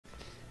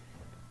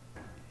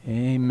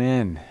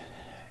Amen.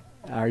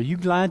 Are you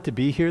glad to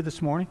be here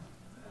this morning?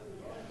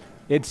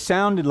 It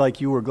sounded like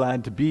you were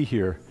glad to be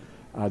here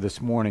this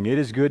morning. It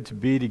is good to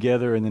be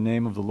together in the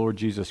name of the Lord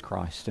Jesus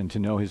Christ and to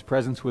know His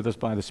presence with us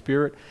by the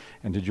Spirit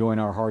and to join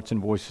our hearts and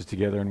voices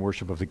together in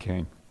worship of the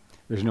King.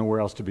 There's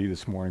nowhere else to be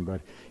this morning but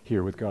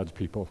here with God's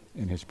people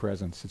in His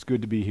presence. It's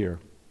good to be here.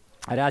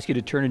 I'd ask you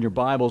to turn in your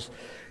Bibles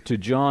to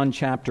John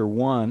chapter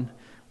 1.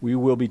 We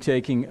will be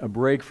taking a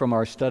break from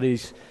our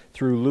studies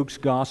through Luke's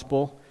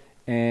Gospel,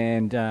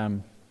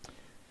 and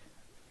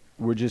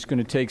we're just going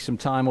to take some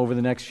time over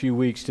the next few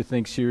weeks to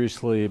think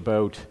seriously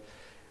about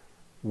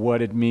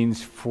what it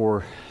means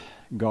for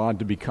God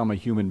to become a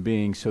human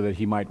being so that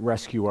He might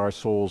rescue our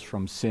souls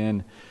from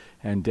sin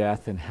and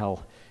death and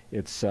hell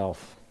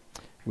itself.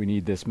 We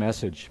need this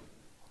message.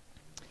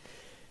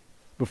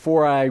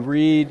 Before I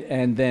read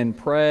and then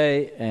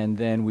pray, and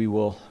then we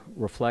will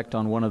reflect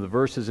on one of the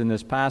verses in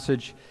this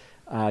passage,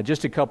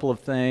 just a couple of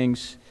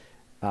things.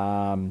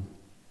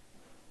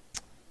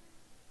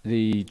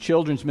 The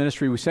children's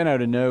ministry, we sent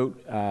out a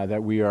note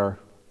that we are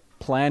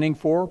praying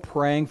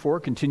for,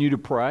 continue to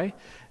pray,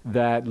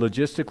 that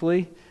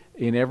logistically,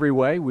 in every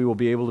way, we will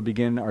be able to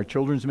begin our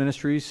children's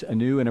ministries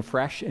anew and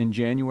afresh in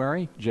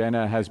January.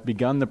 Jenna has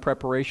begun the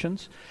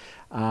preparations.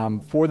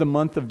 For the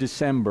month of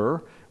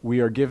December, we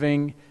are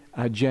giving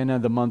Jenna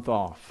the month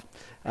off.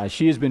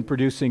 She has been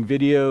producing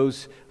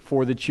videos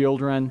for the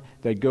children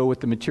that go with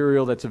the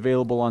material that's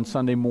available on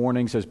Sunday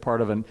mornings as part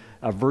of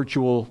a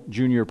virtual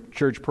junior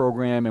church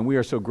program, and we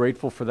are so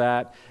grateful for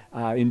that.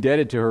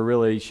 Indebted to her,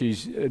 really.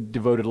 She's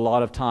devoted a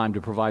lot of time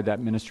to provide that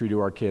ministry to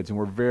our kids, and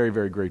we're very,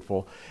 very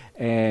grateful.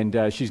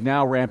 And she's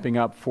now ramping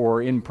up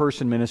for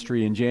in-person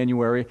ministry in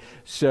January,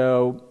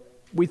 so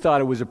we thought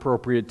it was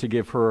appropriate to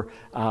give her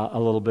a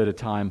little bit of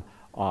time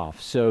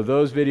off. So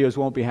those videos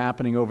won't be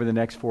happening over the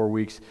next 4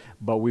 weeks,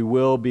 but we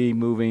will be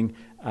moving,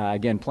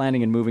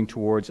 planning and moving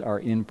towards our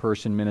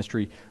in-person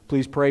ministry.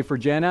 Please pray for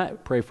Jenna,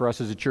 pray for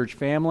us as a church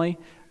family,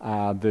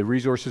 the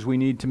resources we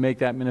need to make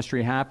that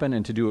ministry happen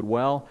and to do it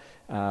well.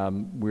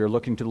 We are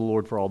looking to the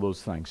Lord for all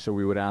those things, so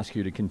we would ask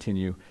you to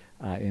continue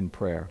in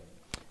prayer.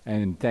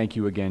 And thank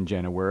you again,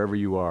 Jenna, wherever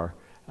you are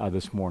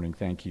this morning.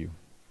 Thank you.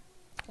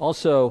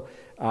 Also,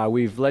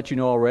 we've let you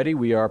know already,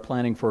 we are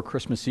planning for a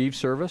Christmas Eve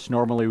service.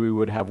 Normally we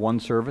would have one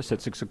service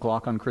at 6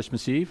 o'clock on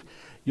Christmas Eve.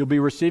 You'll be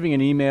receiving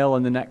an email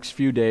in the next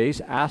few days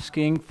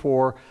asking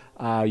for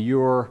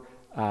your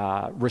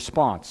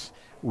response.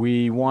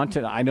 We want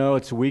to, I know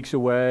it's weeks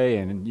away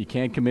and you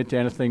can't commit to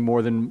anything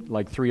more than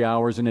like 3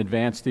 hours in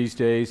advance these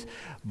days,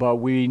 but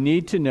we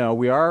need to know,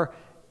 we are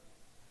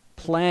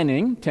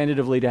planning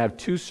tentatively to have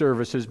 2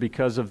 services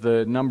because of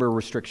the number of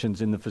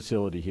restrictions in the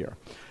facility here.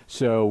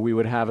 So we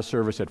would have a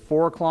service at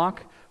 4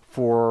 o'clock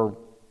for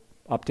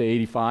up to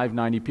 85,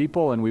 90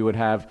 people, and we would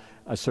have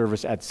a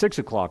service at 6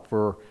 o'clock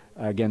for,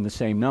 again, the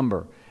same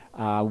number.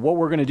 What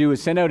we're going to do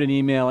is send out an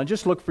email and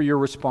just look for your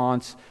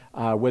response,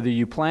 whether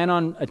you plan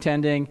on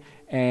attending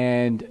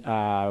and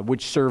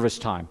which service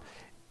time.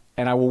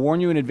 And I will warn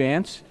you in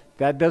advance,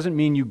 that doesn't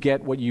mean you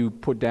get what you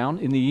put down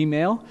in the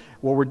email.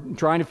 What we're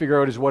trying to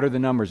figure out is what are the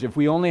numbers. If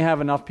we only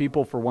have enough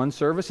people for one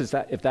service,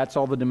 if that's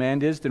all the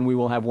demand is, then we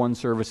will have one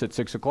service at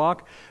 6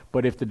 o'clock.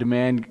 But if the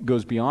demand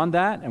goes beyond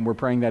that, and we're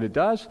praying that it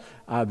does,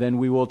 then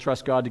we will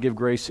trust God to give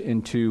grace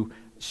in 2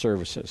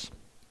 services.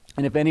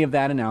 And if any of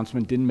that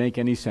announcement didn't make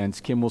any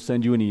sense, Kim will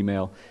send you an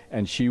email,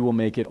 and she will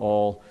make it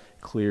all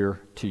clear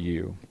to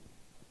you.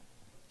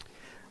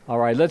 All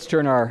right, let's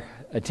turn our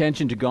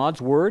attention to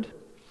God's Word.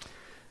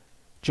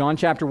 John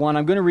chapter 1,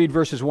 I'm going to read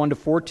verses 1 to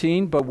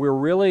 14, but we're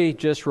really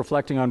just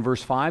reflecting on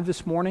verse 5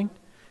 this morning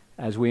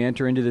as we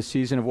enter into the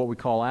season of what we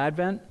call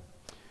Advent,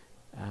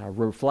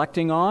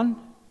 reflecting on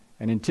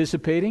and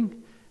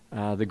anticipating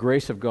the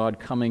grace of God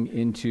coming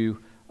into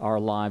our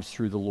lives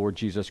through the Lord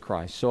Jesus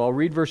Christ. So I'll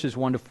read verses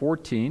 1 to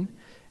 14,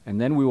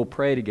 and then we will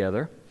pray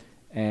together,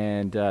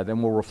 and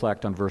then we'll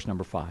reflect on verse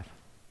number 5.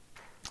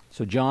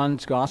 So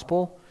John's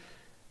Gospel,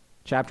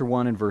 chapter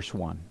 1 and verse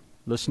 1,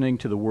 listening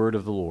to the word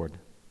of the Lord.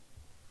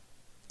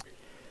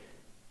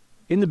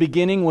 In the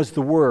beginning was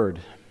the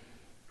Word,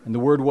 and the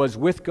Word was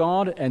with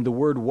God, and the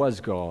Word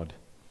was God.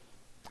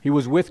 He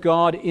was with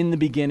God in the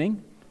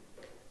beginning.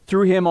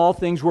 Through Him all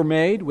things were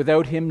made.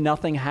 Without Him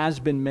nothing has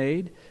been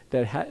made.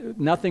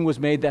 Nothing was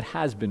made that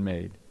has been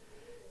made.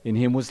 In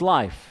Him was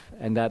life,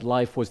 and that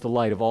life was the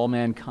light of all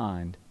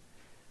mankind.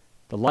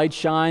 The light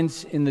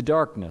shines in the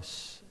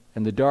darkness,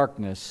 and the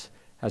darkness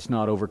has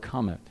not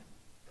overcome it.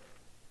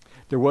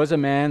 There was a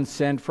man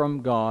sent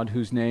from God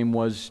whose name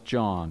was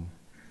John.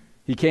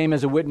 He came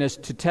as a witness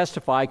to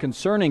testify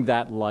concerning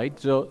that light,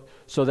 so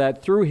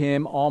that through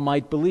him all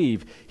might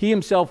believe. He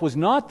himself was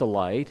not the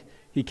light.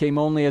 He came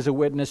only as a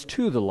witness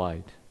to the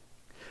light.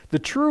 The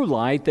true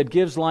light that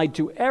gives light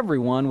to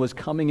everyone was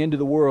coming into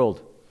the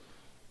world.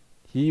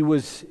 He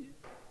was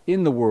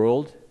in the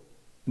world,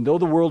 and though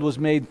the world was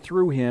made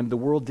through him, the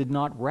world did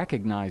not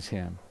recognize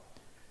him.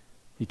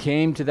 He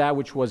came to that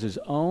which was his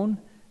own,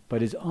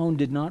 but his own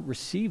did not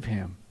receive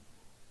him.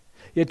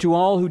 Yet to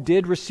all who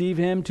did receive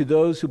him, to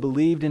those who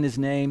believed in his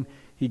name,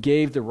 He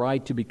gave the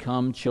right to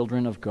become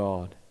children of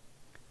God.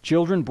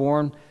 Children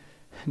born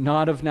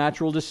not of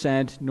natural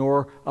descent,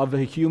 nor of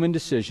a human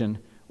decision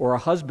or a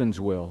husband's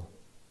will,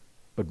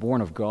 but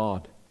born of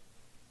God.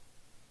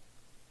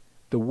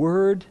 The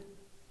Word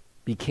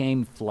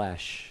became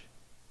flesh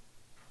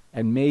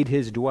and made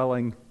his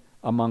dwelling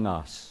among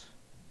us.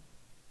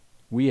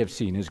 We have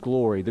seen his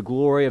glory, the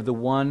glory of the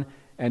one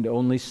and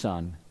only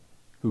Son,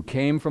 who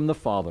came from the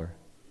Father,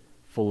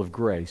 full of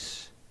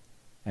grace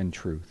and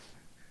truth.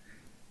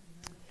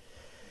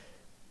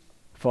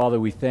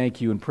 Father, we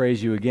thank you and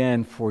praise you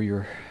again for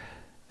your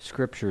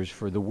scriptures,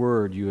 for the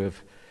word you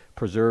have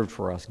preserved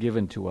for us,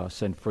 given to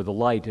us, and for the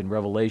light and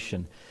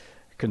revelation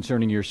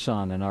concerning your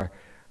Son, and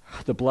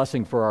the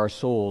blessing for our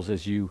souls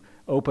as you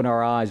open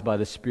our eyes by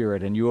the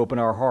Spirit, and you open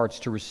our hearts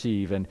to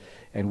receive, and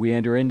we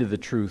enter into the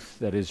truth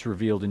that is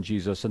revealed in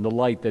Jesus, and the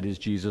light that is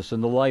Jesus,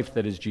 and the life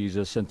that is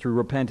Jesus, and through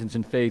repentance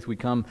and faith we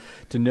come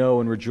to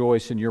know and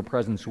rejoice in your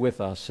presence with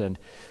us. And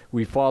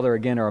we, Father,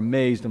 again are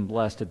amazed and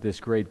blessed at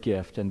this great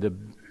gift,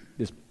 and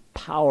this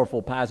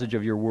powerful passage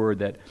of your word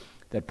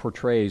that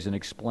portrays and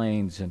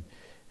explains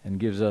and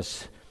gives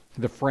us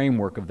the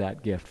framework of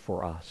that gift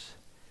for us.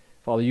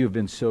 Father, you have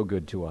been so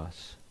good to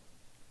us.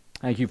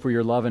 Thank you for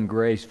your love and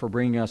grace, for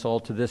bringing us all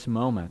to this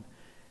moment.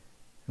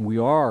 And we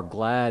are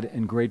glad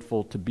and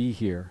grateful to be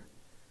here.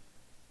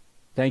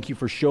 Thank you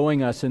for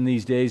showing us in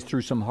these days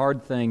through some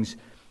hard things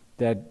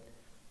that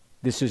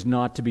this is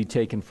not to be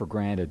taken for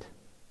granted.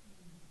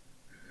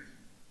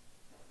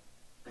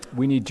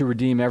 We need to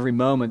redeem every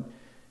moment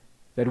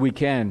that we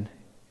can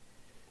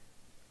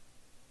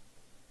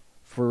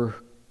for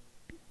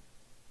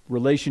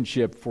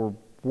relationship, for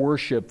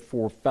worship,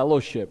 for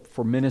fellowship,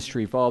 for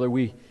ministry. Father,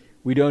 we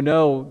don't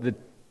know the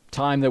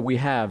time that we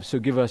have, so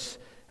give us,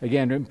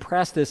 again,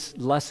 impress this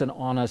lesson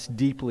on us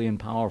deeply and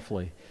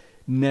powerfully,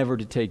 never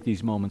to take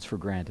these moments for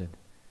granted,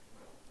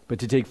 but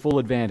to take full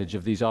advantage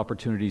of these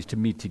opportunities to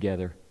meet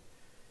together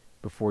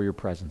before your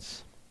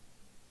presence.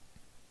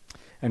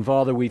 And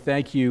Father, we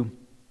thank you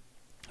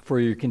for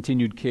your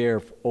continued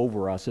care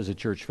over us as a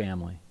church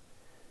family.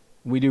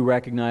 We do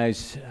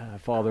recognize,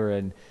 Father,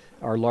 in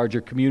our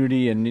larger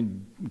community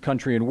and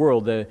country and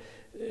world,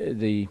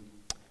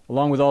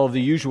 along with all of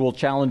the usual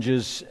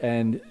challenges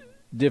and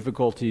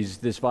difficulties,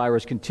 this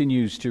virus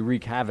continues to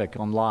wreak havoc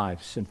on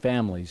lives and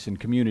families and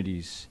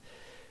communities.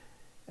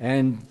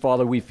 And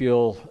Father, we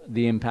feel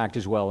the impact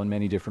as well in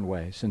many different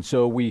ways. And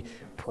so we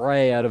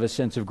pray out of a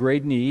sense of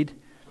great need,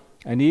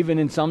 and even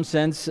in some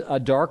sense a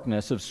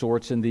darkness of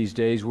sorts in these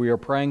days. We are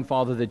praying,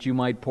 Father, that you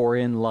might pour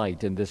in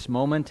light in this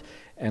moment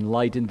and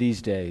light in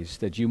these days,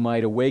 that you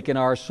might awaken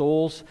our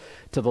souls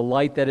to the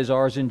light that is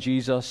ours in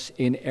Jesus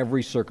in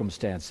every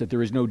circumstance, that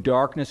there is no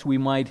darkness we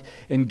might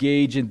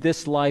engage in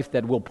this life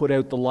that will put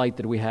out the light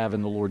that we have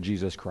in the Lord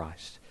Jesus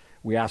Christ.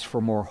 We ask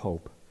for more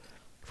hope,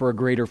 for a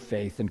greater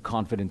faith and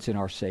confidence in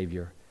our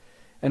Savior.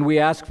 And we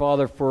ask,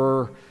 Father,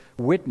 for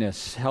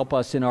witness. Help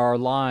us in our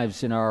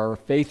lives, in our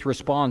faith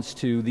response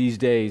to these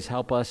days.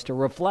 Help us to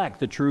reflect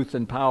the truth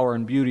and power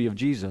and beauty of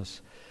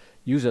Jesus.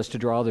 Use us to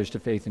draw others to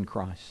faith in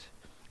Christ.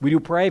 We do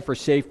pray for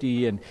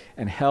safety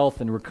and health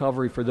and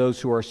recovery for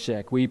those who are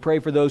sick. We pray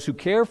for those who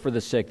care for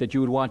the sick, that you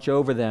would watch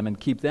over them and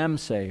keep them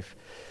safe.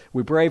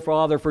 We pray,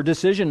 Father, for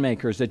decision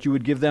makers, that you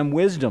would give them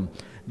wisdom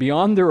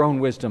beyond their own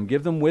wisdom.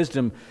 Give them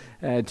wisdom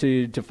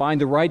to find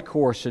the right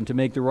course and to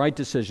make the right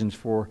decisions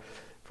for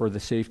the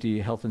safety,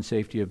 health and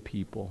safety of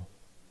people.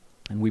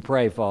 And we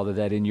pray, Father,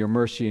 that in your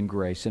mercy and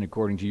grace and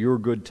according to your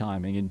good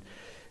timing,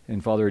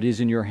 and Father, it is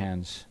in your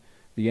hands.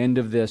 The end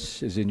of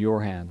this is in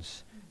your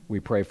hands. We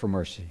pray for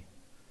mercy.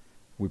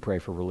 We pray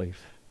for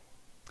relief.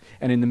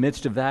 And in the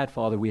midst of that,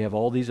 Father, we have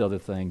all these other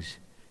things,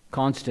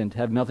 constant,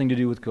 have nothing to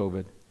do with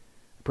COVID.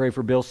 I pray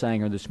for Bill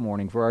Sanger this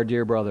morning, for our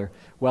dear brother.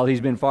 While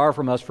he's been far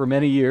from us for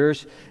many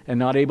years and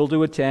not able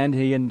to attend,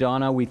 he and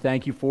Donna, we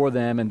thank you for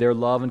them and their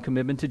love and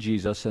commitment to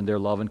Jesus and their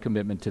love and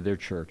commitment to their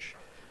church.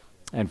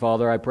 And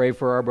Father, I pray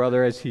for our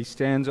brother as he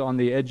stands on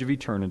the edge of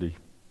eternity,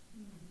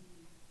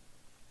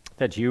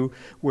 that you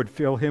would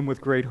fill him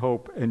with great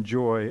hope and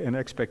joy and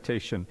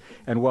expectation.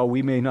 And while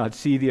we may not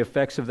see the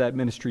effects of that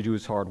ministry to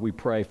his heart, we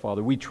pray,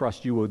 Father, we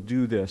trust you will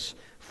do this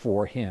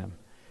for him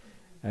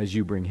as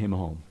you bring him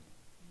home.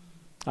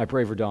 I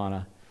pray for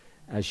Donna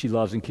as she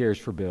loves and cares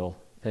for Bill.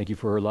 Thank you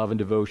for her love and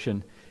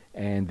devotion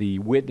and the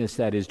witness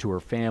that is to her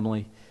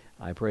family.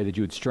 I pray that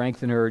you would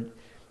strengthen her.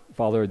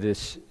 Father,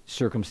 this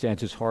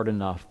circumstance is hard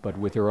enough, but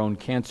with her own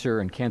cancer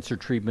and cancer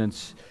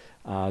treatments,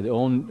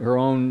 her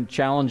own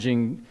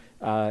challenging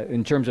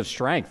in terms of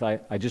strength,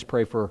 I just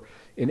pray for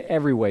in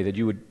every way that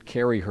you would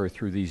carry her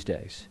through these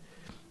days.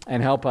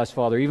 And help us,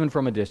 Father, even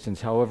from a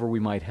distance, however we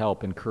might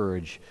help,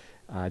 encourage,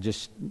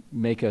 just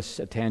make us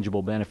a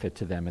tangible benefit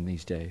to them in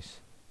these days.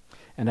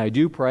 And I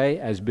do pray,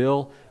 as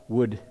Bill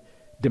would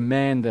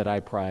demand that I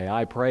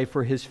pray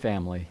for his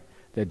family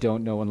that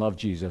don't know and love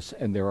Jesus,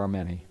 and there are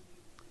many.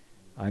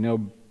 I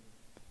know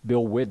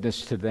Bill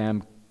witnessed to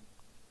them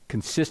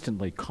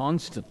consistently,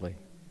 constantly,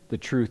 the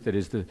truth that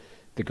is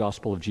the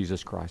gospel of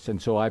Jesus Christ.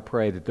 And so I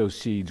pray that those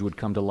seeds would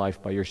come to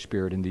life by your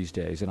Spirit in these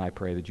days, and I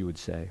pray that you would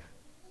save.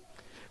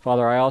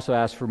 Father, I also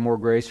ask for more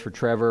grace for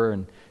Trevor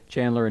and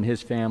Chandler and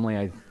his family.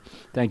 I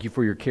thank you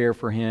for your care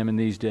for him in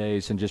these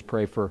days, and just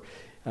pray for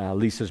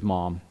Lisa's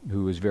mom,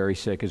 who is very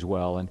sick as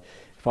well. And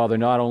Father,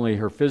 not only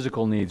her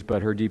physical needs,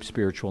 but her deep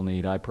spiritual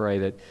need. I pray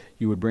that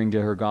you would bring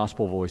to her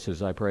gospel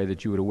voices. I pray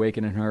that you would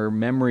awaken in her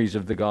memories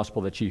of the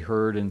gospel that she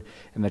heard and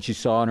that she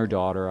saw in her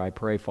daughter. I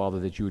pray, Father,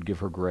 that you would give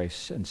her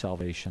grace and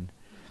salvation.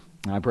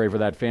 And I pray for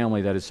that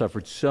family that has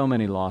suffered so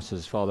many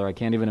losses. Father, I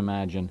can't even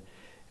imagine.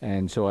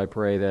 And so I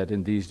pray that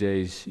in these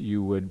days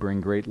you would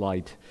bring great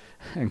light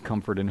and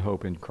comfort and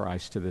hope in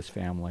Christ to this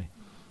family.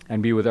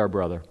 And be with our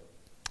brother.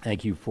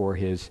 Thank you for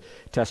his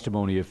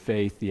testimony of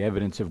faith, the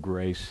evidence of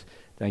grace.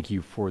 Thank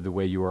you for the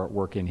way you are at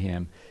work in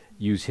him.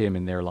 Use him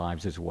in their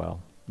lives as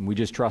well. And we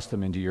just trust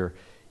them into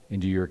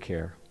your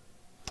care.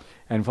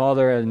 And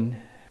Father, in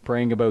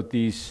praying about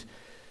these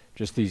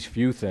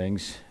few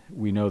things,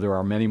 we know there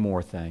are many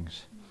more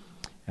things.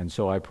 And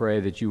so I pray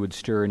that you would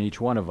stir in each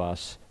one of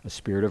us a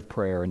spirit of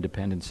prayer and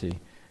dependency,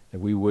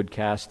 that we would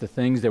cast the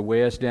things that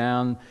weigh us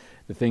down,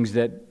 the things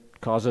that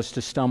cause us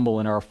to stumble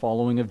in our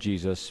following of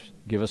Jesus.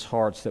 Give us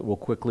hearts that will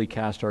quickly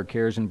cast our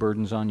cares and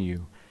burdens on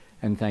you.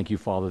 And thank you,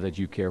 Father, that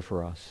you care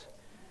for us.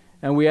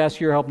 And we ask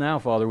your help now,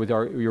 Father, with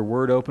your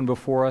word open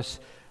before us.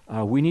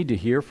 We need to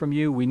hear from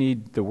you. We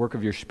need the work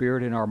of your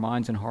Spirit in our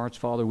minds and hearts,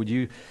 Father. Would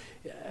you,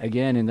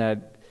 again, in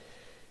that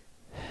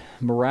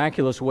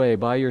miraculous way,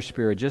 by your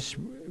Spirit, just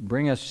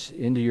bring us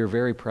into your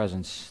very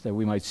presence, that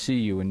we might see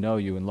you and know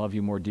you and love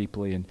you more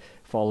deeply and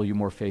follow you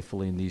more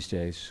faithfully in these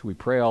days. We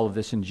pray all of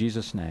this in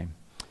Jesus' name.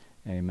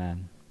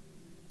 Amen.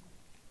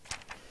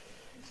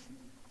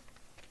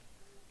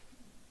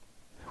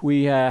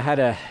 We had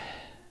a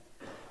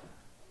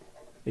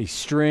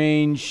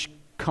strange,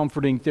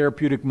 comforting,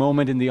 therapeutic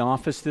moment in the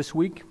office this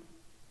week.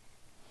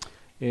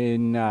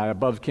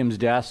 Above Kim's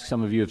desk,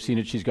 some of you have seen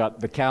it, she's got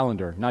the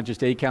calendar. Not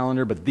just a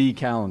calendar, but the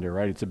calendar,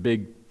 right? It's a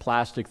big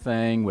plastic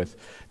thing with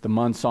the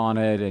months on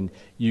it, and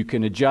you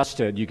can adjust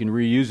it. You can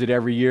reuse it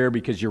every year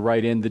because you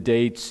write in the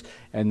dates,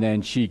 and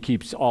then she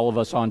keeps all of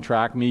us on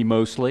track, me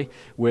mostly,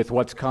 with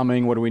what's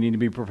coming, what do we need to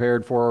be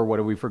prepared for, what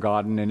have we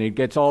forgotten, and it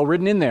gets all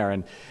written in there.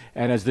 And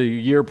as the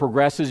year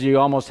progresses, you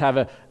almost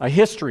have a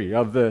history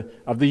of the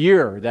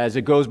year as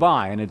it goes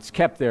by, and it's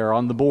kept there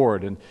on the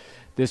board. And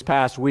this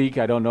past week,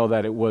 I don't know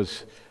that it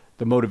was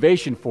the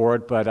motivation for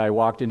it, but I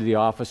walked into the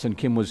office and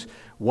Kim was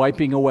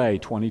wiping away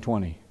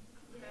 2020.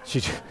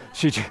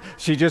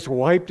 She just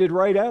wiped it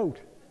right out.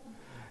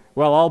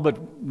 Well, all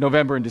but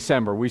November and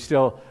December. We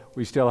still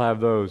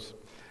have those.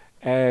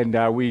 And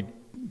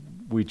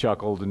we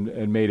chuckled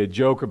and made a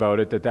joke about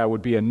it, that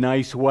would be a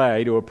nice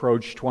way to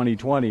approach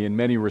 2020 in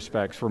many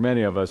respects for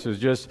many of us.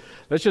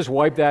 Let's just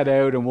wipe that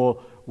out and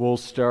we'll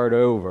start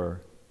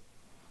over.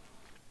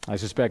 I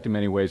suspect in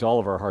many ways all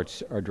of our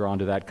hearts are drawn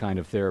to that kind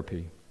of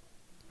therapy.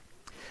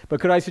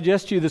 But could I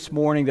suggest to you this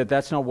morning that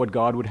that's not what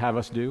God would have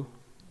us do?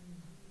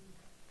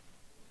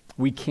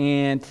 We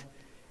can't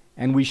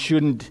and we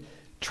shouldn't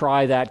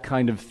try that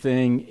kind of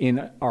thing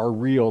in our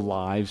real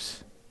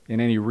lives in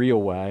any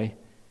real way.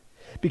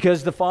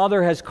 Because the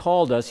Father has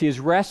called us, He has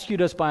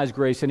rescued us by His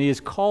grace, and He has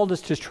called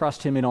us to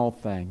trust Him in all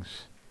things.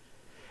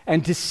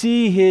 And to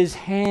see His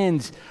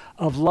hands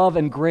of love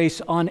and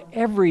grace on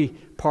every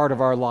part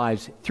of our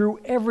lives, through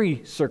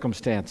every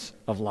circumstance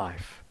of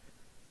life.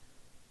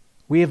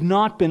 We have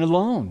not been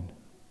alone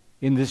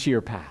in this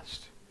year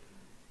past.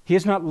 He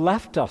has not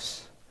left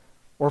us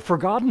or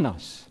forgotten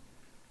us.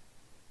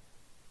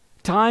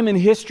 Time and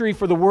history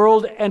for the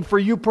world and for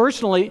you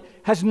personally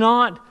has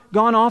not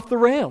gone off the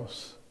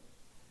rails.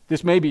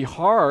 This may be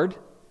hard.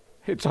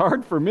 It's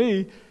hard for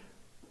me.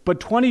 But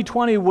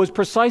 2020 was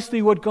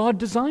precisely what God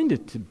designed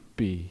it to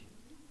be.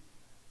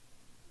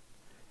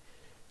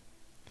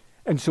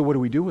 And so what do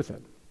we do with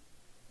it?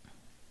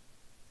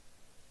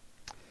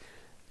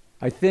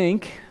 I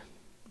think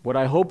what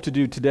I hope to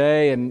do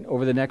today and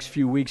over the next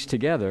few weeks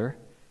together,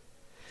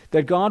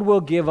 that God will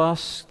give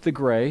us the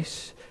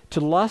grace to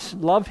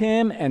love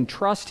Him and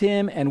trust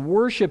Him and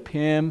worship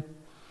Him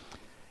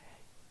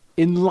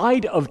in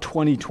light of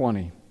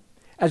 2020,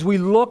 as we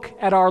look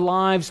at our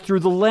lives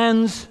through the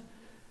lens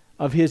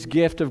of His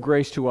gift of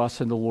grace to us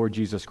in the Lord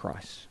Jesus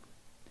Christ.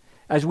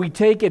 As we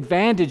take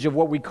advantage of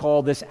what we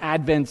call this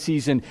Advent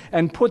season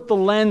and put the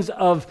lens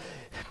of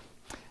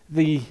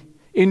the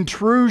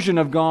intrusion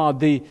of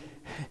God, the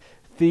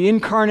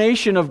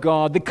incarnation of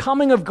God, the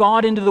coming of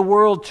God into the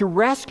world to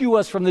rescue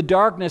us from the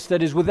darkness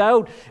that is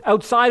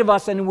outside of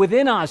us and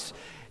within us,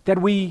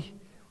 that we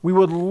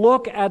would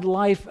look at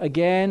life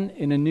again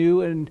in a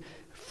new and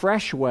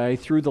fresh way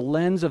through the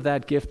lens of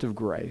that gift of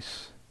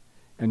grace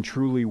and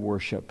truly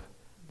worship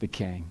the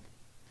King.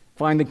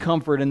 Find the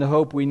comfort and the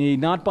hope we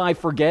need, not by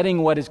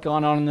forgetting what has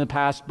gone on in the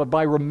past, but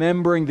by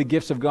remembering the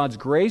gifts of God's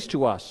grace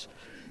to us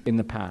in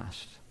the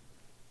past.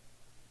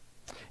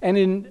 And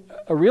in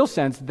a real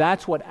sense,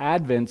 that's what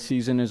Advent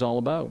season is all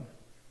about.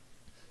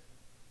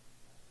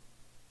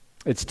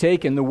 It's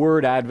taken the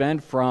word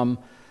Advent from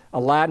a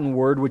Latin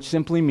word which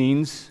simply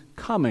means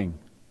coming.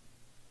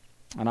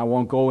 And I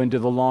won't go into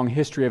the long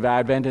history of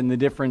Advent and the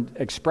different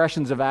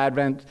expressions of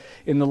Advent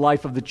in the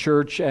life of the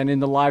church and in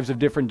the lives of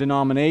different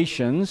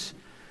denominations.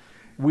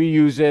 We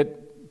use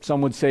it,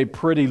 some would say,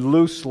 pretty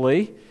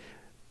loosely,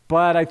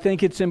 but I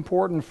think it's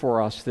important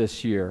for us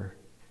this year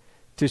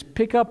to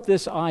pick up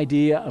this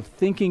idea of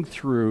thinking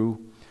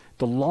through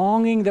the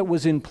longing that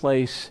was in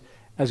place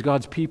as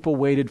God's people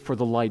waited for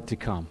the light to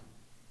come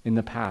in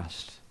the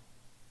past.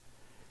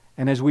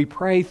 And as we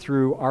pray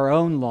through our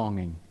own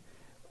longing,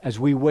 as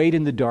we wait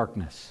in the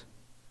darkness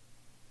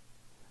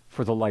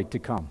for the light to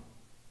come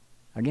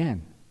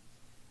again.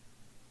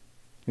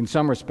 In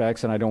some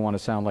respects, and I don't want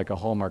to sound like a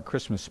Hallmark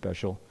Christmas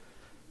special,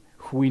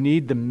 we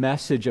need the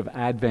message of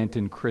Advent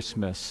and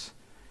Christmas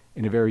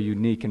in a very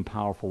unique and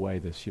powerful way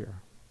this year.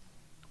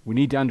 We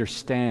need to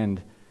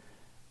understand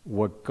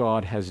what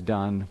God has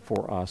done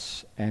for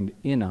us and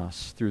in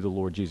us through the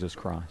Lord Jesus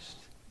Christ.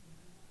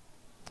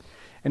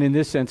 And in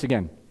this sense,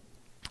 again,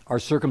 our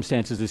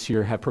circumstances this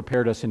year have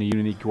prepared us in a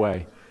unique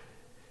way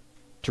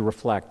to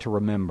reflect, to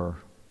remember,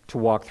 to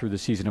walk through the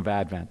season of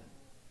Advent.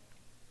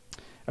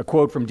 A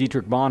quote from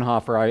Dietrich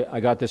Bonhoeffer, I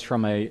got this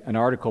from an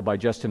article by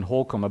Justin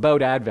Holcomb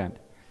about Advent.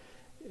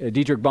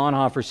 Dietrich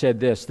Bonhoeffer said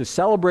this: "The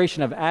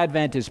celebration of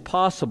Advent is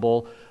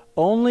possible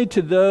only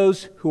to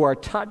those who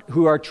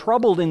are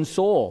troubled in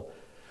soul,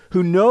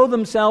 who know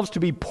themselves to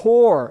be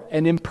poor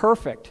and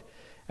imperfect,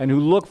 and who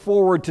look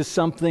forward to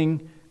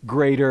something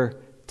greater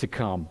to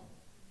come."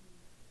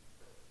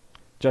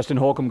 Justin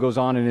Holcomb goes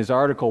on in his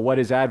article, What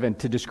is Advent?,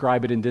 to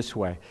describe it in this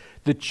way.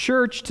 The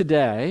church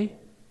today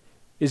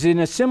is in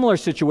a similar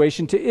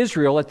situation to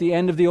Israel at the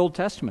end of the Old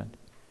Testament.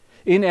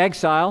 In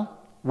exile,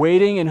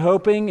 waiting and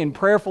hoping in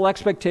prayerful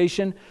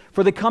expectation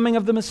for the coming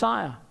of the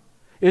Messiah.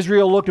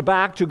 Israel looked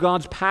back to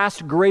God's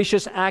past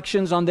gracious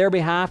actions on their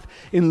behalf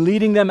in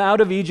leading them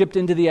out of Egypt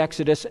into the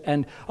Exodus,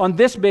 and on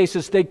this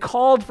basis they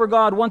called for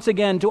God once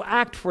again to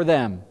act for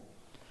them.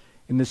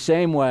 In the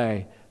same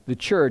way, the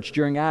church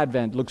during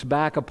Advent looks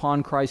back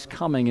upon Christ's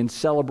coming in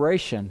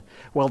celebration,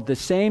 while at the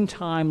same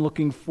time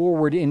looking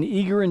forward in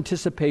eager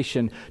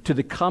anticipation to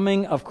the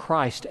coming of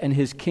Christ and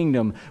His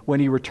kingdom when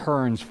He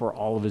returns for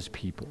all of His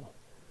people.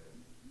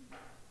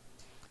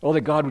 Oh,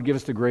 that God would give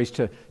us the grace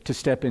to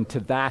step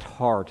into that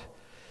heart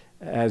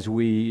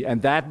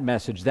and that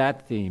message,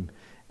 that theme,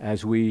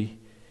 as we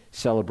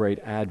celebrate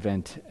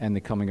Advent and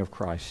the coming of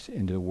Christ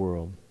into the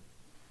world.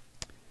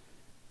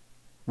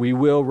 We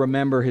will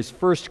remember His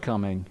first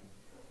coming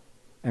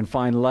and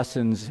find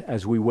lessons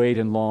as we wait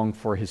and long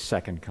for His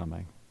second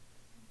coming.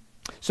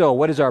 So,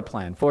 what is our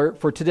plan?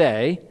 For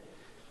today,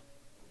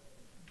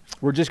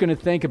 we're just going to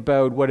think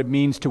about what it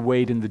means to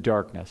wait in the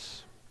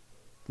darkness.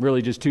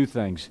 Really just two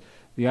things: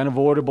 the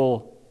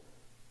unavoidable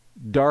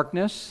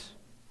darkness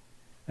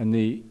and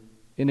the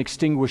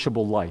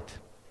inextinguishable light.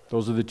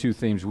 Those are the two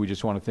themes we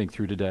just want to think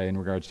through today in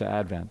regards to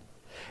Advent.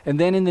 And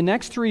then in the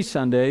next 3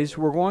 Sundays,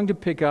 we're going to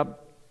pick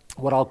up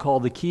what I'll call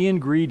the key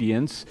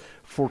ingredients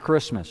for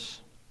Christmas.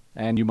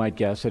 And you might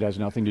guess it has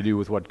nothing to do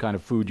with what kind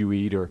of food you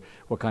eat or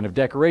what kind of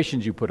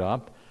decorations you put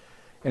up.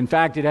 In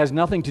fact, it has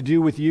nothing to do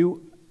with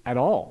you at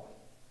all.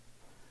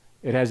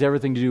 It has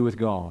everything to do with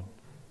God.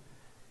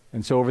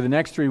 And so over the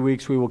next 3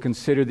 weeks, we will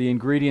consider the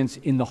ingredients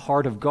in the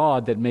heart of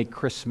God that make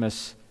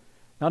Christmas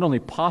not only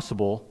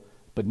possible,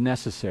 but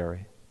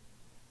necessary.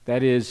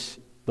 That is,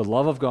 the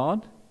love of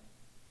God,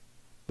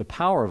 the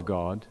power of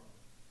God,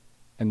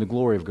 and the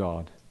glory of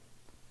God.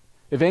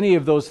 If any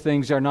of those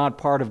things are not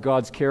part of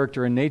God's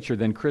character and nature,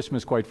 then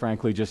Christmas, quite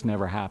frankly, just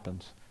never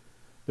happens.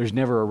 There's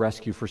never a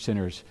rescue for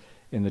sinners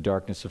in the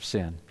darkness of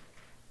sin.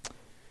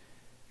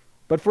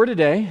 But for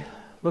today,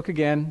 look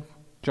again,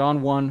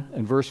 John 1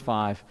 and verse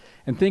 5,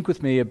 and think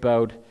with me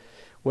about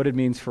what it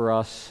means for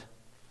us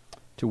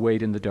to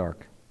wait in the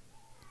dark.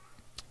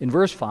 In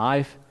verse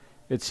 5,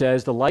 it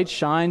says, "The light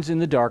shines in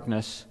the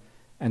darkness,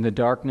 and the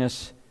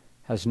darkness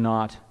has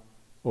not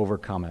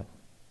overcome it."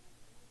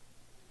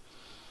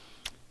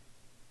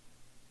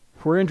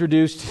 We're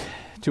introduced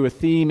to a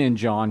theme in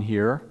John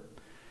here.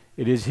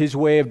 It is his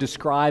way of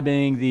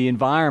describing the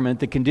environment,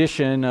 the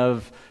condition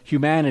of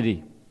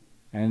humanity,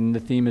 and the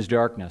theme is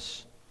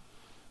darkness.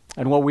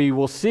 And what we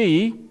will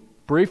see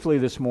briefly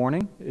this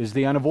morning is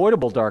the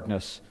unavoidable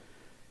darkness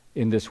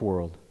in this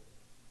world.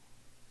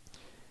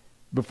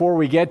 Before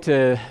we get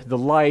to the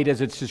light as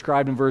it's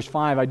described in verse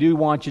 5, I do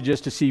want you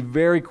just to see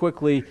very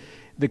quickly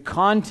the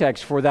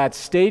context for that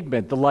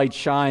statement, the light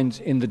shines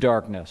in the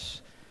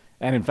darkness.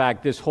 And in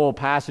fact, this whole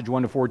passage,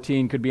 1 to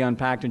 14, could be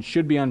unpacked and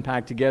should be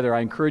unpacked together. I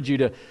encourage you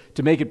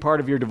to make it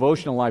part of your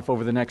devotional life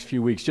over the next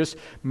few weeks. Just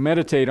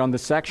meditate on the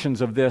sections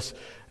of this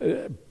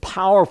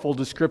powerful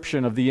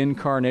description of the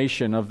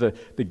incarnation, of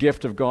the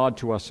gift of God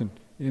to us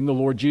in the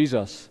Lord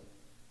Jesus.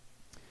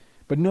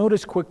 But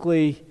notice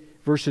quickly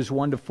verses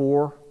 1 to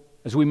 4,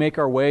 as we make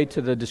our way to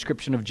the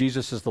description of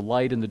Jesus as the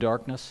light in the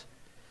darkness.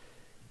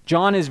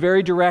 John is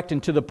very direct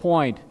and to the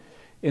point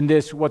in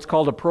this, what's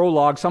called a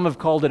prologue. Some have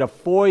called it a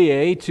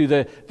foyer to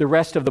the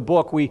rest of the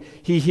book.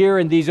 He here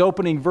in these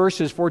opening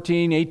verses,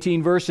 14,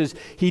 18 verses,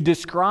 he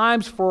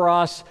describes for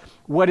us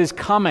what is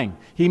coming.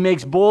 He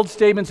makes bold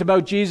statements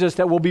about Jesus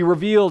that will be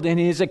revealed in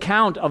his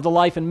account of the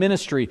life and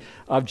ministry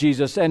of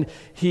Jesus. And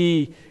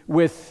he,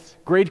 with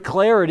great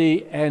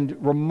clarity and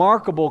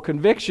remarkable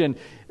conviction,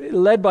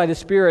 led by the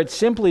Spirit,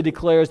 simply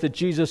declares that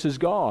Jesus is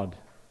God.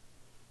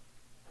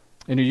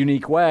 In a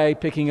unique way,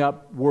 picking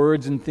up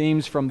words and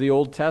themes from the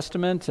Old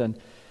Testament and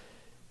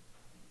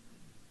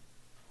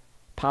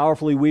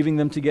powerfully weaving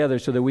them together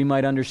so that we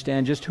might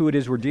understand just who it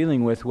is we're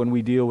dealing with when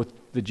we deal with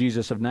the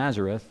Jesus of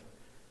Nazareth.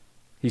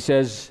 He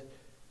says,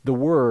 the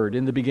Word,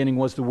 in the beginning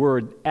was the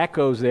Word,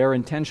 echoes there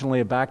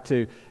intentionally back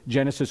to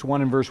Genesis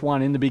 1 and verse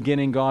 1. In the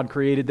beginning, God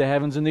created the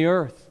heavens and the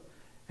earth.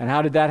 And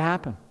how did that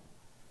happen?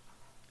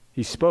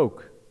 He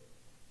spoke,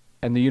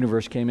 and the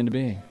universe came into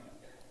being.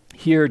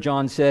 Here,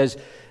 John says,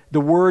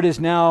 the Word is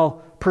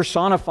now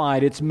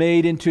personified. It's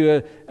made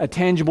into a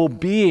tangible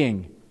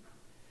being.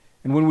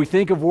 And when we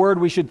think of Word,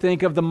 we should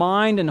think of the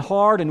mind and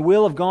heart and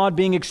will of God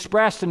being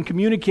expressed and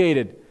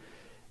communicated.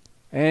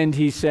 And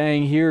he's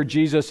saying here,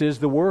 Jesus is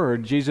the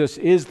Word. Jesus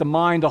is the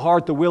mind, the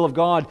heart, the will of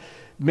God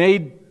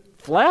made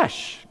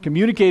flesh,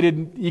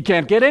 communicated. You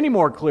can't get any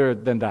more clear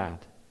than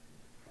that.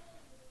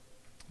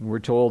 And we're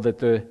told that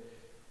the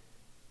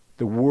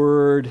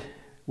Word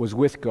was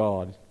with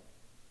God.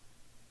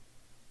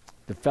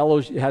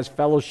 Has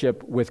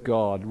fellowship with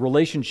God,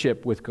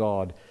 relationship with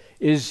God,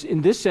 is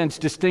in this sense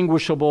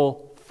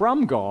distinguishable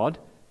from God,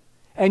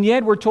 and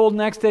yet we're told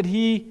next that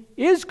He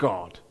is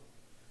God.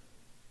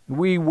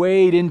 We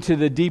wade into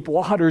the deep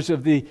waters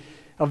of the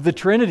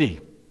Trinity,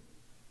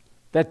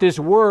 that this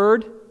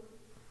Word,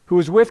 who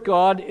is with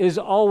God, is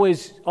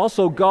always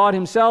also God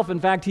Himself. In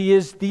fact, He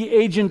is the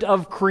agent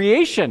of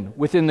creation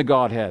within the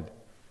Godhead.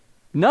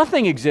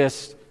 Nothing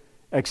exists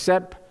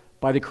except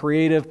by the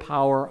creative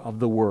power of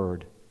the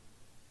Word,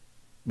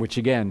 which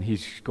again,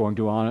 he's going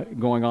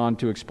on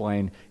to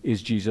explain,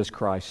 is Jesus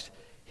Christ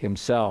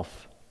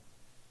Himself.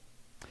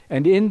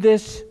 And in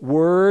this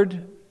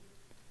Word,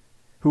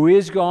 who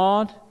is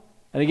God,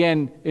 and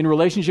again, in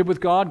relationship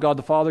with God, God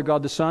the Father,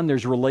 God the Son,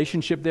 there's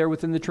relationship there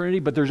within the Trinity,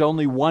 but there's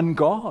only one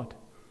God.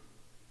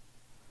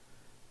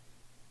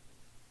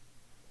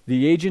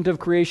 The agent of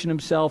creation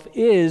Himself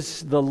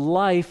is the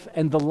life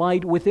and the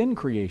light within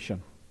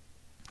creation.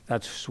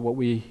 That's what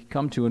we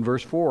come to in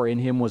verse 4. In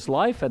Him was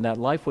life, and that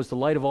life was the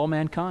light of all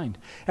mankind.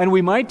 And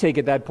we might take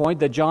at that point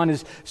that John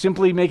is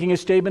simply making a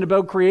statement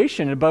about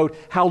creation, about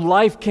how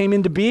life came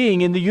into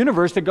being in the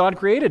universe that God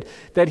created,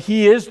 that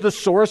He is the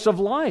source of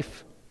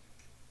life.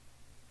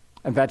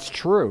 And that's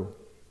true.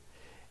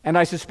 And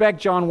I suspect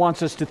John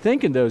wants us to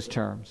think in those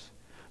terms.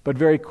 But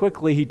very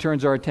quickly he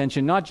turns our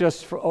attention not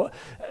just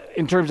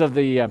in terms of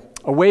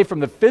away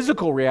from the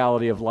physical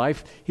reality of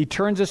life, he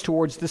turns us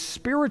towards the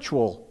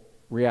spiritual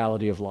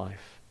reality of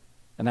life.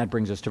 And that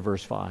brings us to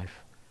verse 5.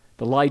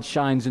 The light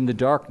shines in the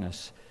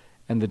darkness,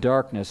 and the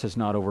darkness has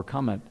not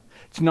overcome it.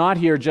 It's not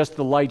here just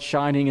the light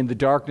shining in the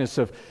darkness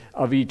of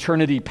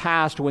eternity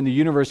past when the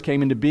universe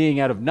came into being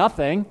out of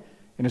nothing.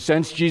 In a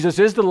sense, Jesus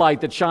is the light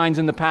that shines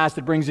in the past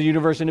that brings the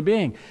universe into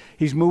being.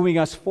 He's moving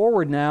us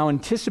forward now,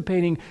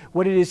 anticipating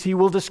what it is He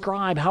will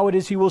describe, how it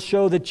is He will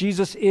show that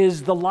Jesus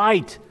is the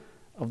light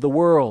of the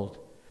world.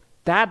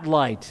 That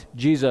light,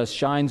 Jesus,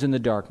 shines in the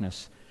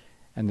darkness,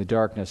 and the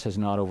darkness has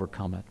not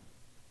overcome it.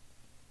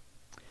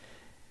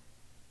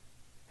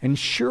 And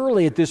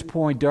surely at this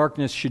point,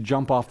 darkness should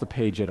jump off the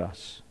page at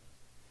us.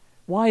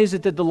 Why is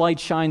it that the light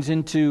shines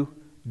into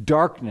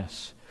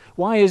darkness?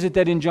 Why is it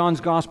that in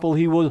John's Gospel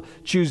he will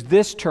choose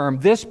this term,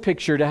 this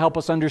picture, to help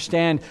us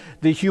understand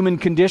the human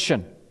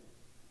condition,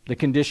 the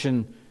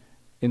condition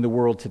in the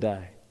world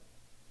today?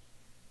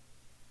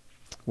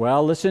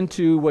 Well, listen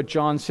to what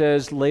John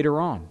says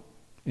later on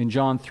in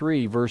John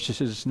 3,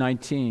 verses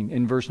 19.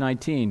 In verse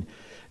 19,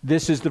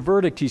 this is the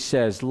verdict, he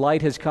says,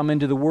 light has come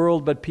into the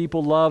world, but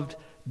people loved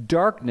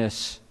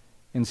darkness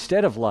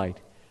instead of light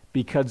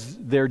because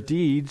their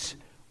deeds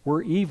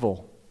were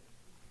evil.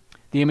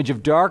 The image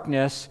of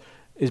darkness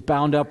is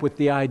bound up with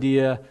the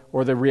idea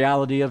or the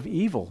reality of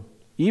evil.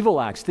 Evil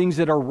acts, things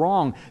that are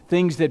wrong,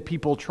 things that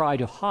people try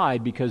to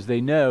hide because they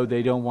know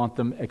they don't want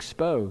them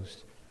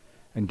exposed.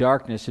 And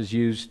darkness is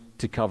used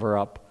to cover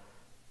up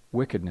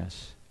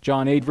wickedness.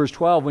 John 8, verse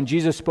 12, when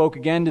Jesus spoke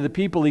again to the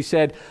people, He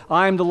said,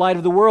 I am the light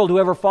of the world.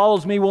 Whoever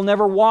follows me will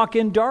never walk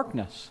in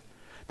darkness.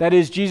 That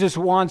is, Jesus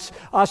wants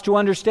us to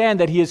understand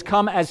that He has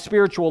come as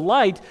spiritual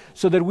light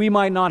so that we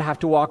might not have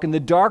to walk in the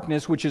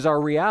darkness, which is our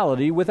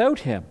reality, without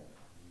Him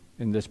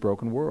in this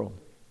broken world.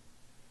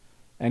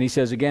 And He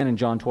says again in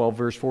John 12,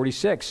 verse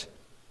 46,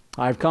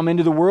 I have come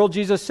into the world,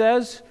 Jesus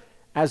says,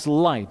 as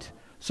light,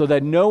 so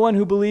that no one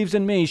who believes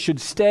in me should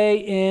stay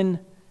in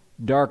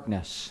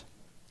darkness.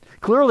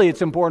 Clearly,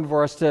 it's important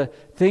for us to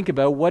think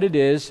about what it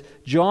is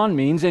John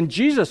means and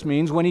Jesus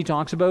means when he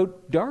talks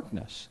about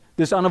darkness,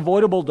 this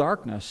unavoidable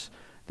darkness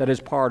that is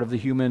part of the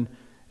human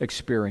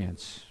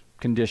experience,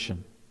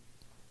 condition.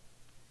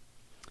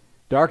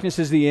 Darkness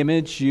is the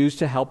image used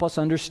to help us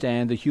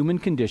understand the human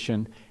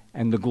condition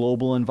and the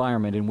global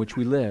environment in which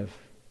we live.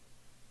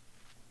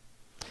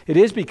 It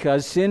is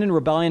because sin and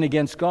rebellion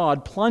against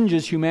God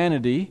plunges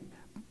humanity,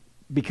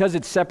 because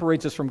it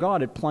separates us from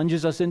God, it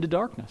plunges us into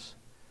darkness.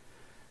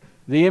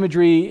 The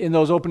imagery in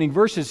those opening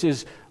verses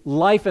is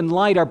life and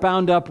light are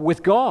bound up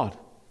with God.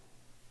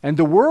 And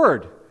the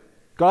Word,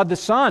 God the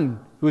Son,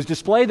 who has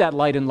displayed that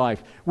light and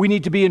life. We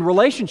need to be in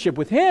relationship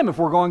with Him if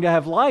we're going to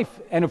have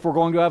life and if we're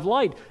going to have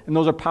light. And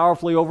those are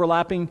powerfully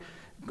overlapping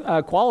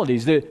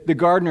qualities. The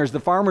gardeners, the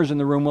farmers in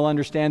the room will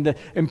understand the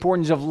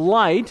importance of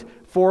light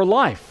for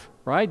life,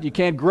 right? You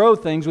can't grow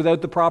things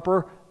without the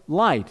proper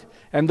light.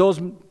 And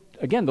those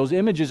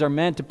images are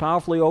meant to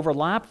powerfully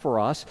overlap for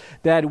us,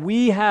 that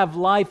we have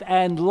life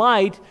and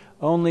light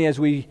only as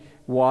we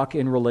walk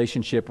in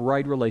relationship,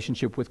 right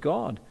relationship with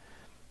God.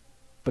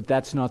 But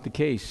that's not the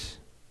case,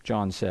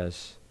 John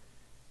says.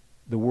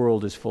 The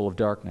world is full of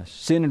darkness.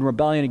 Sin and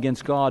rebellion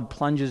against God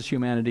plunges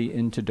humanity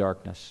into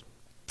darkness.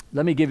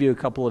 Let me give you a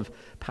couple of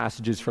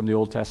passages from the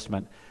Old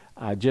Testament.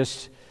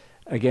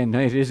 Again,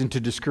 it isn't to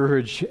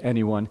discourage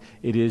anyone.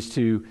 It is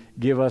to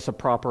give us a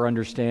proper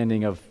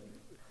understanding of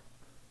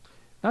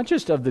not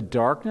just of the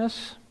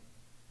darkness,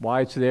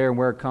 why it's there and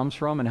where it comes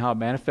from and how it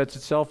manifests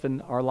itself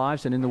in our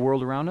lives and in the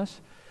world around us,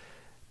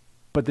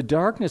 but the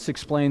darkness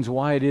explains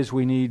why it is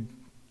we need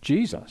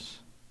Jesus.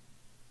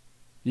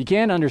 You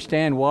can't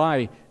understand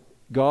why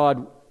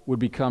God would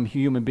become a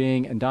human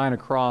being and die on a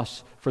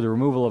cross for the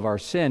removal of our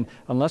sin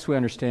unless we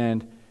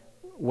understand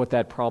what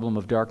that problem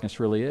of darkness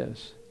really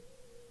is.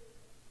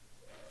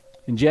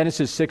 In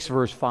Genesis 6,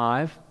 verse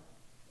 5,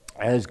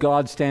 as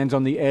God stands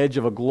on the edge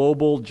of a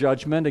global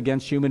judgment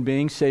against human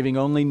beings, saving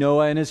only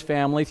Noah and his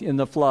family in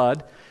the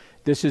flood,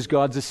 this is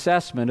God's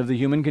assessment of the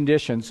human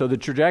condition. So the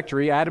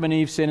trajectory, Adam and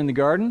Eve sin in the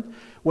garden,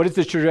 what is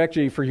the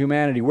trajectory for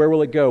humanity? Where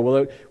will it go?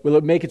 Will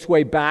it make its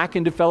way back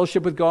into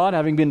fellowship with God,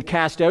 having been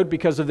cast out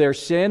because of their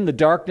sin, the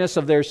darkness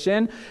of their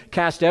sin,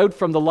 cast out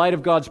from the light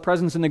of God's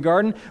presence in the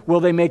garden? Will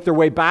they make their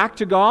way back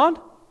to God?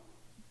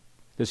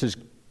 This is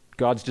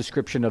God's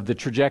description of the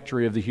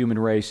trajectory of the human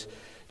race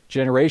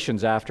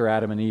generations after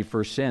Adam and Eve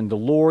first sinned. The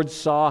Lord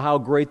saw how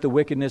great the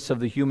wickedness of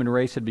the human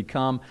race had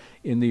become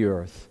in the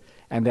earth,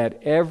 and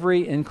that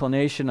every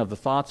inclination of the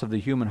thoughts of the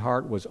human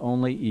heart was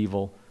only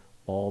evil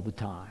all the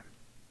time.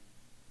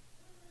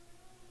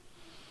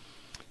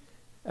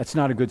 That's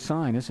not a good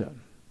sign, is it?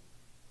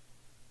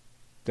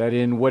 That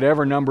in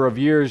whatever number of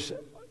years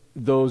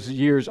those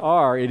years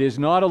are, it is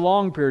not a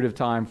long period of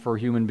time for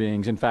human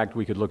beings. In fact,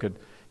 we could look at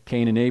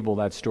Cain and Abel,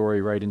 that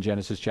story right in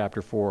Genesis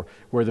chapter 4,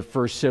 where the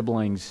first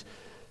siblings,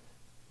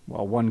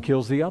 one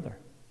kills the other.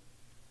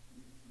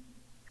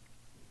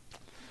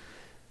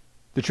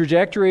 The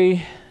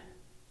trajectory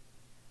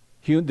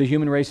the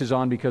human race is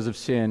on because of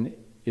sin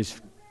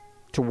is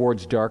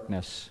towards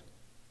darkness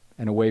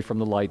and away from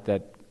the light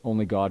that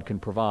only God can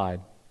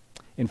provide.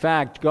 In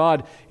fact,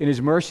 God, in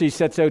His mercy,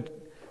 sets out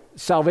a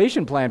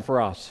salvation plan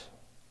for us.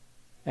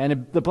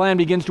 And the plan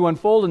begins to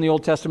unfold in the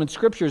Old Testament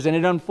Scriptures, and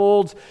it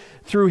unfolds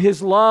through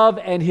His love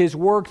and His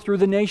work through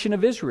the nation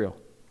of Israel.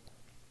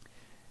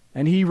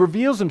 And He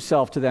reveals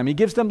Himself to them. He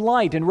gives them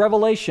light and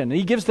revelation.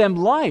 He gives them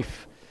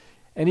life.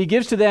 And He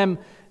gives to them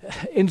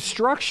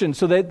instruction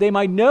so that they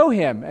might know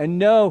Him and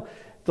know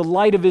the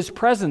light of His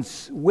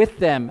presence with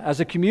them as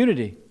a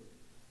community.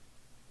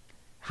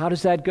 How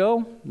does that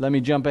go? Let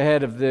me jump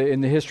ahead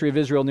in the history of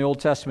Israel in the Old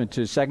Testament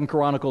to 2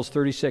 Chronicles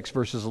 36,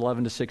 verses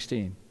 11 to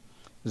 16.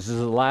 This is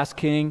the last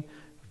king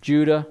of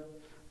Judah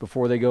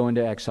before they go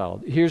into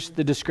exile. Here's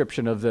the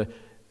description of the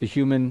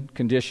human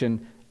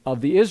condition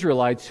of the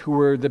Israelites who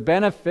were the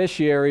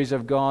beneficiaries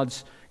of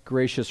God's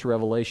gracious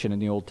revelation in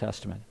the Old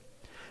Testament.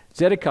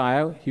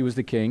 Zedekiah, he was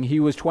the king. He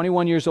was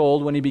 21 years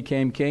old when he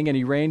became king, and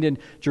he reigned in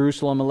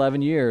Jerusalem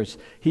 11 years.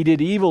 He did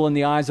evil in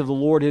the eyes of the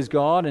Lord his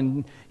God,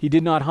 and he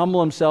did not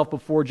humble himself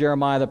before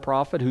Jeremiah the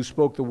prophet, who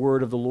spoke the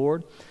word of the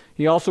Lord.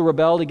 He also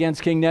rebelled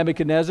against King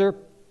Nebuchadnezzar,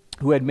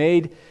 who had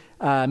made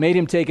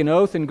him take an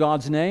oath in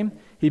God's name.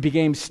 He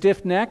became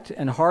stiff-necked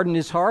and hardened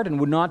his heart and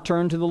would not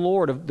turn to the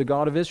Lord, the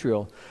God of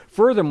Israel.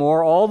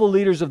 Furthermore, all the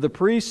leaders of the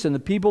priests and the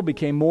people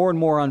became more and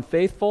more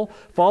unfaithful,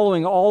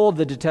 following all of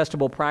the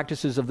detestable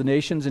practices of the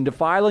nations and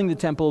defiling the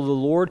temple of the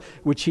Lord,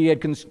 which He had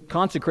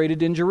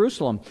consecrated in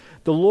Jerusalem.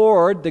 The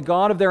Lord, the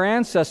God of their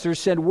ancestors,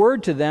 sent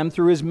word to them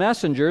through His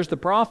messengers, the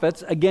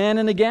prophets, again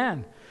and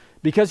again,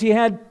 because He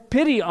had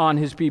pity on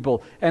His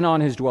people and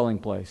on His dwelling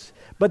place.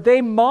 But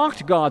they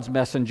mocked God's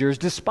messengers,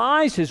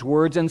 despised His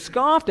words, and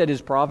scoffed at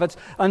His prophets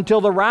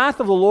until the wrath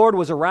of the Lord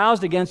was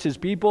aroused against His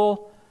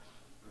people.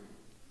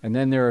 And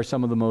then there are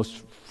some of the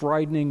most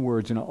frightening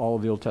words in all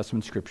of the Old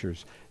Testament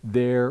Scriptures.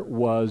 There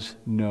was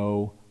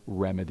no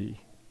remedy.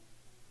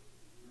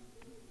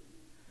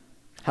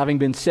 Having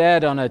been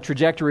set on a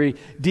trajectory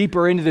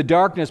deeper into the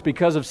darkness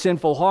because of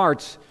sinful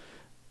hearts,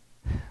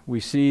 we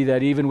see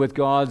that even with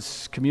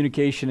God's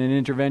communication and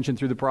intervention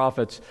through the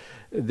prophets,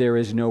 there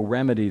is no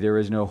remedy, there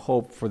is no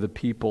hope for the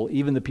people,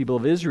 even the people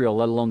of Israel,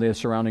 let alone the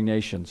surrounding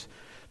nations,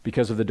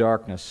 because of the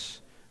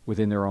darkness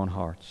within their own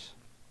hearts.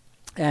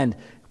 And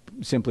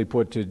simply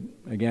put, to,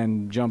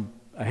 again, jump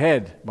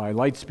ahead by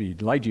light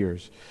speed, light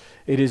years.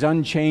 It is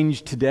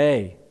unchanged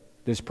today,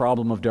 this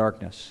problem of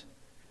darkness.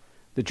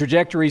 The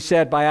trajectory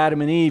set by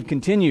Adam and Eve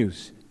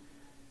continues.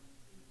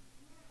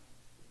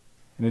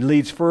 And it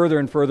leads further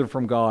and further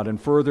from God and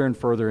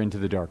further into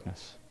the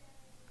darkness.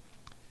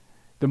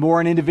 The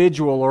more an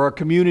individual or a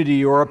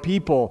community or a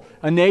people,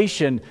 a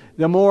nation,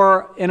 the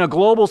more, in a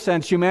global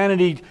sense,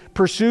 humanity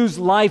pursues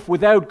life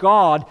without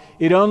God,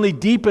 it only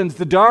deepens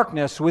the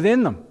darkness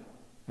within them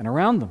and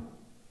around them.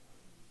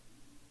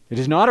 It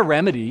is not a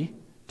remedy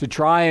to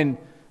try and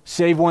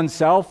save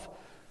oneself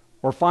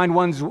or find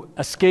one's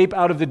escape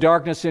out of the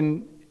darkness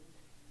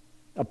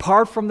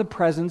apart from the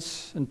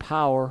presence and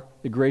power,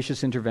 the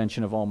gracious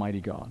intervention of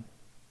Almighty God.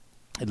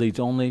 It leads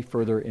only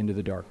further into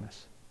the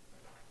darkness.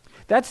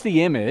 That's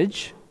the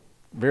image,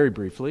 very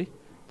briefly,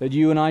 that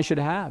you and I should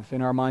have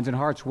in our minds and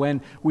hearts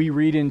when we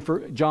read in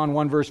John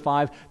 1 verse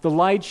 5, the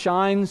light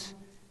shines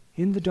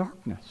in the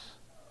darkness.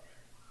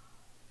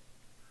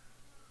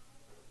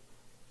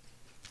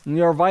 And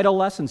there are vital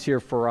lessons here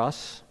for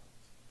us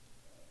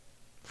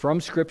from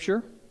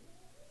Scripture,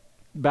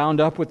 bound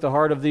up with the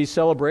heart of these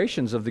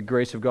celebrations of the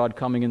grace of God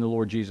coming in the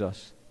Lord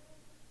Jesus.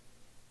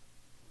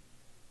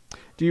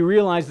 Do you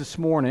realize this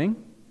morning,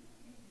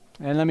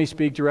 and let me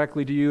speak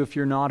directly to you if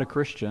you're not a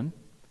Christian,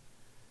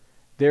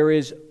 there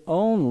is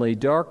only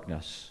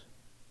darkness,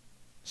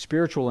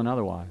 spiritual and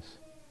otherwise,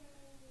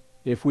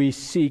 if we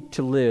seek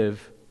to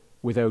live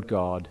without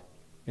God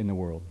in the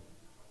world.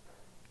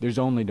 There's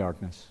only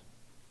darkness.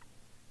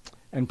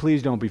 And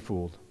please don't be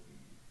fooled.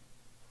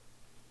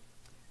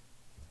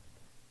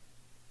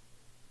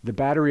 The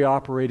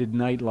battery-operated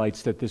night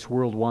lights that this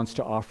world wants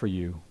to offer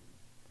you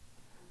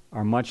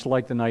are much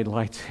like the night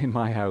lights in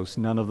my house.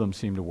 None of them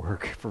seem to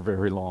work for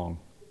very long.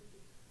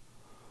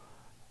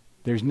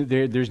 There's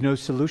no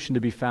solution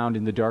to be found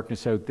in the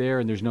darkness out there,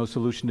 and there's no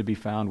solution to be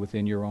found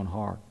within your own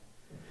heart.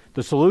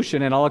 The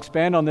solution, and I'll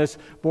expand on this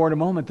more in a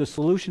moment, the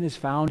solution is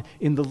found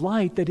in the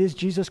light that is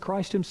Jesus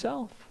Christ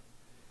Himself.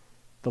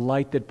 The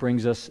light that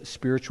brings us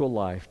spiritual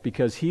life,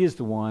 because He is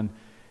the one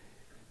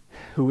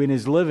who in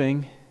His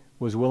living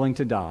was willing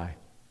to die.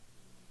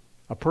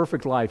 A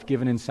perfect life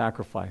given in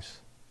sacrifice,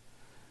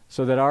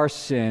 so that our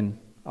sin,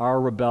 our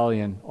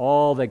rebellion,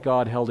 all that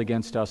God held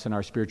against us in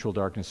our spiritual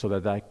darkness, so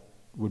that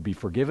would be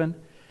forgiven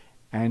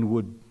and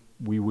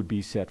we would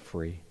be set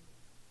free.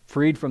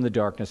 Freed from the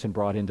darkness and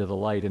brought into the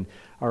light. And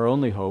our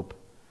only hope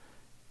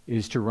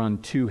is to run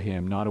to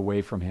Him, not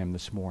away from Him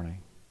this morning.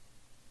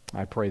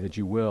 I pray that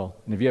you will.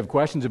 And if you have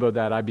questions about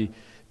that, I'd be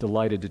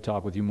delighted to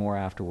talk with you more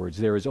afterwards.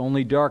 There is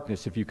only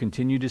darkness if you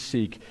continue to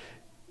seek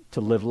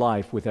to live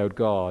life without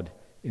God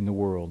in the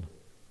world.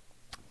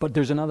 But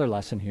there's another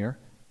lesson here,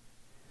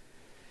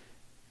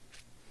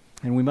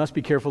 and we must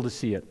be careful to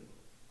see it.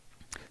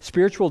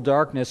 Spiritual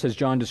darkness, as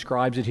John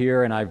describes it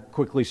here, and I've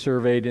quickly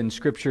surveyed in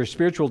Scripture,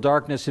 spiritual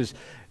darkness is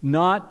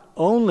not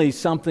only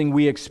something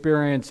we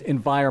experience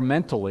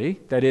environmentally,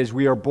 that is,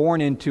 we are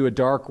born into a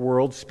dark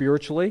world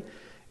spiritually.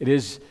 It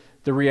is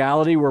the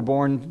reality we're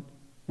born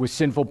with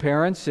sinful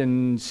parents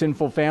and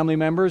sinful family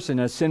members in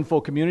a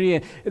sinful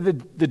community. The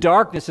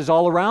darkness is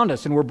all around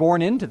us, and we're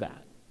born into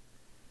that.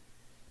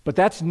 But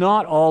that's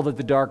not all that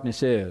the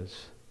darkness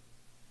is.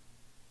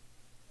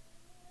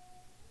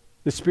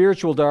 The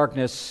spiritual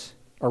darkness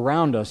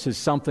around us is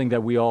something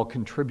that we all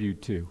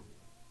contribute to.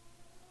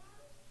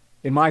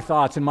 In my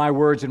thoughts, in my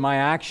words, in my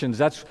actions,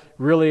 that's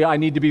really, I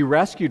need to be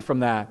rescued from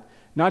that.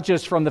 Not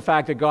just from the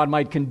fact that God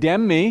might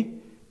condemn me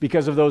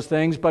because of those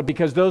things, but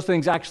because those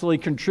things actually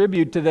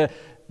contribute to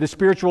the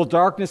spiritual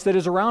darkness that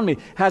is around me.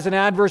 Has an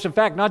adverse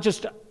effect, not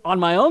just on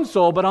my own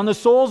soul, but on the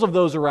souls of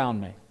those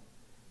around me.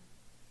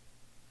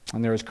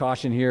 And there is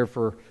caution here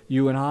for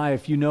you and I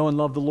if you know and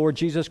love the Lord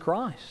Jesus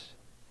Christ.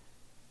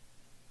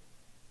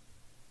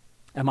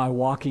 Am I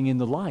walking in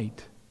the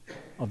light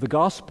of the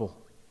gospel?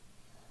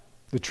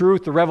 The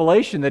truth, the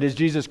revelation that is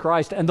Jesus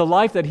Christ, and the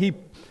life that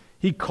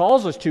He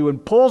calls us to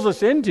and pulls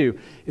us into.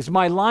 Is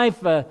my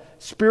life a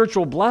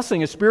spiritual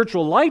blessing, a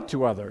spiritual light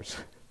to others?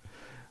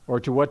 Or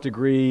to what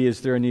degree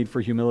is there a need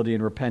for humility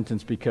and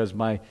repentance because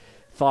my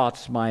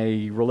thoughts,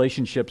 my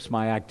relationships,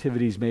 my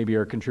activities maybe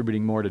are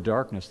contributing more to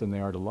darkness than they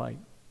are to light?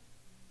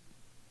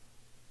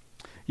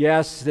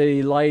 Yes,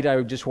 the light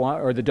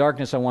the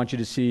darkness I want you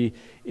to see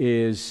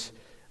is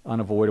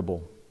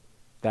unavoidable.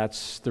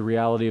 That's the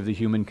reality of the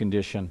human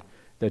condition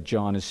that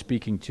John is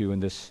speaking to in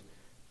this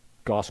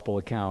gospel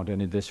account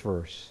and in this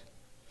verse.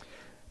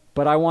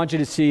 But I want you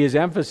to see his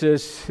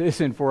emphasis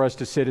isn't for us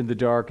to sit in the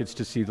dark, it's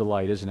to see the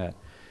light, isn't it?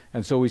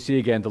 And so we see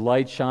again, the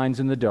light shines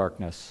in the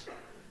darkness,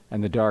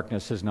 and the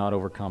darkness has not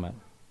overcome it.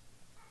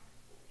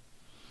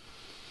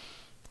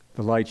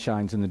 The light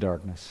shines in the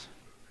darkness.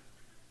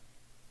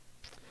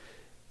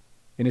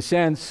 In a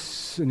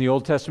sense, in the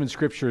Old Testament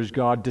Scriptures,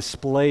 God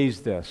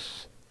displays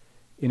this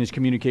in His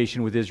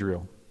communication with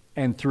Israel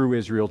and through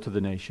Israel to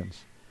the nations.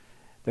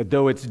 That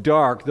though it's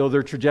dark, though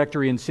their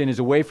trajectory in sin is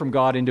away from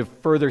God into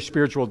further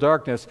spiritual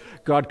darkness,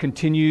 God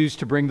continues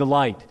to bring the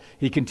light.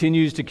 He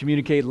continues to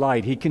communicate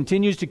light. He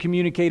continues to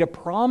communicate a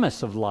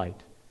promise of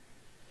light.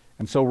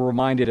 And so we're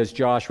reminded, as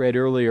Josh read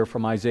earlier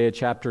from Isaiah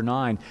chapter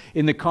 9,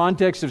 in the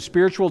context of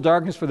spiritual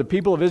darkness for the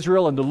people of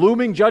Israel and the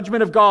looming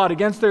judgment of God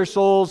against their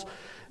souls,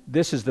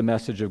 this is the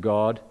message of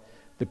God.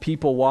 The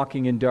people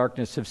walking in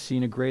darkness have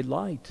seen a great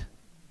light.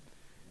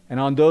 And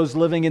on those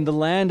living in the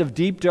land of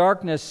deep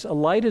darkness, a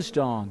light has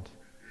dawned.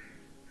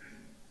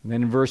 And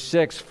then in verse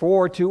 6,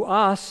 for to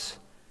us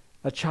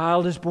a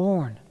child is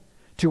born.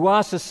 To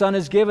us a son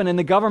is given, and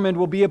the government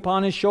will be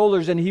upon his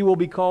shoulders, and he will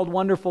be called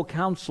Wonderful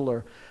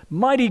Counselor,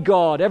 Mighty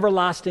God,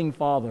 Everlasting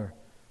Father,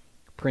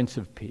 Prince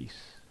of Peace.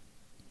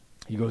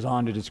 He goes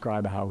on to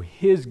describe how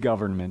his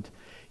government,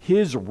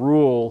 his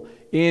rule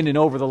in and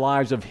over the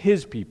lives of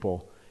his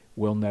people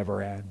will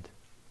never end.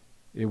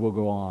 It will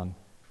go on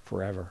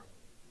forever.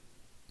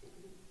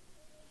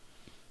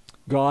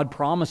 God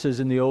promises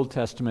in the Old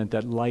Testament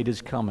that light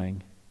is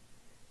coming.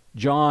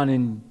 John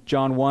in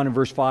John 1 and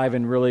verse 5,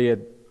 and really at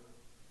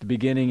the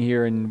beginning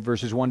here in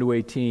verses 1 to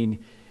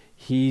 18,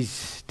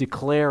 he's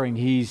declaring,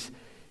 he's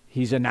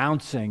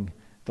announcing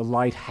the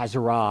light has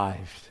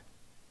arrived,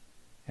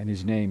 and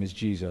his name is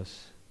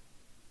Jesus.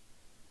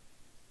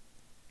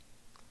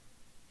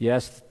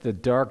 Yes, the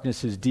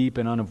darkness is deep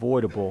and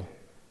unavoidable,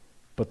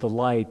 but the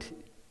light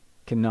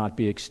cannot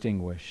be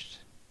extinguished.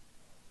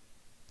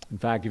 In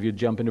fact, if you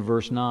jump into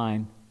verse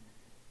 9,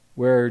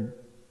 where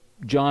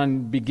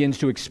John begins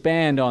to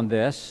expand on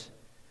this,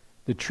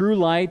 the true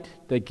light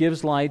that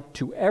gives light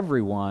to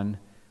everyone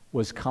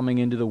was coming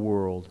into the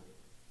world.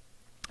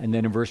 And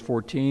then in verse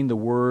 14, the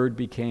Word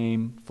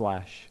became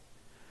flesh.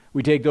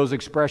 We take those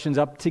expressions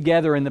up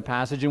together in the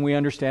passage, and we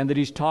understand that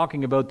he's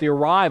talking about the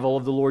arrival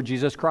of the Lord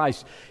Jesus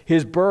Christ,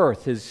 his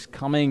birth, his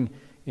coming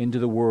into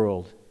the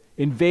world,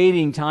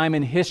 invading time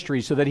and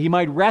history so that he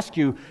might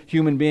rescue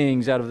human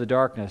beings out of the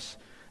darkness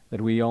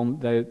that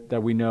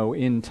we know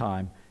in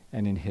time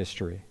and in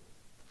history.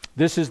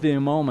 This is the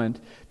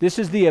moment, this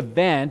is the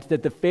event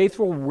that the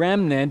faithful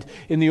remnant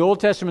in the Old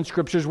Testament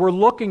Scriptures were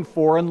looking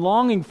for and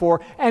longing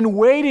for and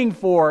waiting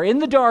for in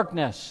the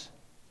darkness.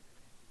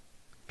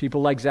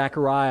 People like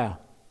Zechariah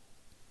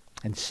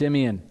and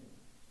Simeon.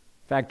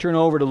 In fact, turn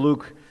over to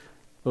Luke,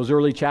 those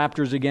early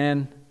chapters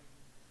again.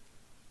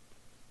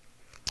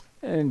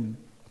 And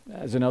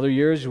as in other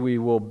years, we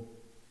will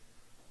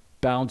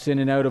bounce in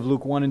and out of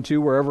Luke 1 and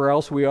 2 wherever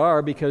else we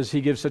are, because he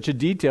gives such a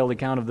detailed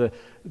account of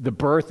the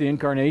birth, the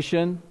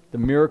incarnation, the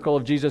miracle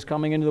of Jesus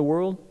coming into the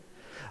world.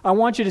 I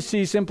want you to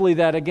see simply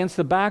that against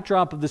the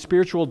backdrop of the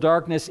spiritual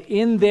darkness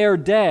in their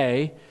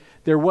day,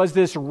 there was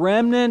this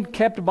remnant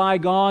kept by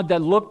God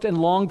that looked and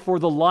longed for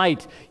the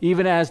light,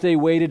 even as they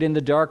waited in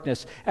the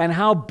darkness. And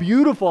how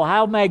beautiful,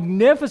 how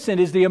magnificent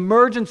is the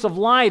emergence of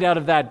light out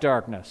of that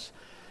darkness.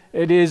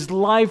 It is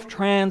life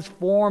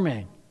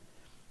transforming.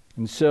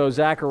 And so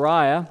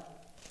Zechariah,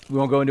 we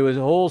won't go into his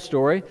whole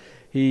story,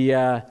 he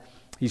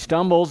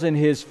stumbles in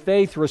his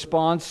faith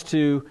response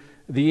to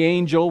the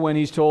angel when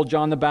he's told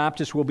John the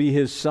Baptist will be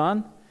his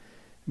son.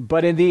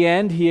 But in the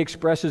end, he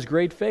expresses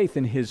great faith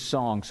in his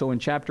song. So in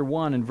chapter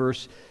 1 and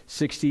verse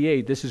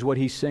 68, this is what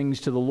he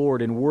sings to the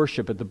Lord in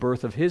worship at the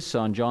birth of his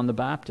son, John the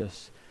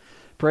Baptist.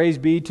 Praise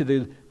be to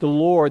the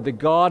Lord, the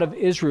God of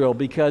Israel,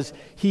 because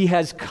he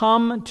has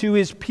come to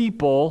his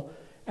people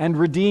and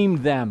redeemed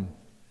them.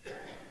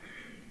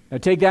 Now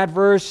take that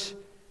verse,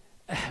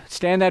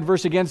 stand that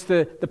verse against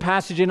the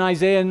passage in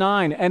Isaiah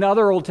 9 and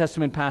other Old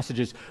Testament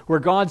passages where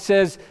God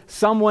says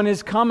someone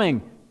is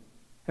coming.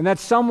 And that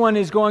someone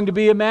is going to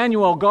be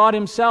Emmanuel, God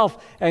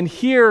himself. And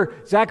here,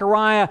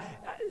 Zechariah,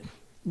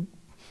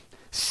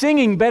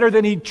 singing better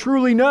than he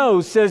truly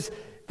knows, says,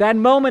 that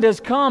moment has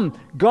come.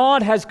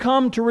 God has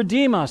come to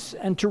redeem us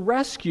and to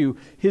rescue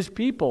his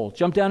people.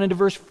 Jump down into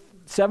verse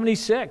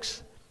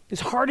 76. His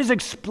heart is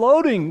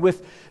exploding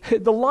with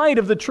the light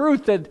of the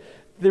truth that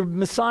the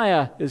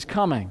Messiah is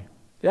coming.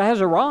 It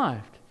has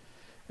arrived.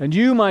 And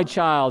you, my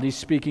child, he's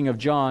speaking of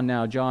John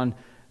now, John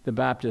the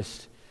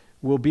Baptist,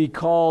 will be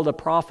called a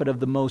prophet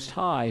of the Most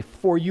High,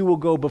 for you will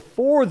go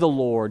before the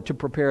Lord to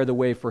prepare the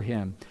way for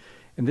him.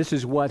 And this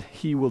is what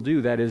he will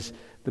do, that is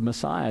the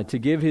Messiah, to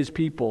give his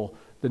people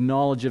the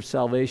knowledge of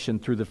salvation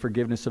through the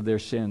forgiveness of their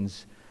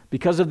sins,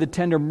 because of the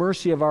tender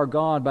mercy of our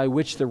God, by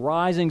which the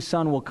rising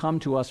sun will come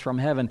to us from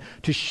heaven,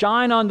 to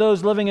shine on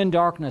those living in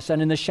darkness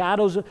and in the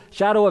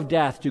shadow of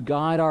death, to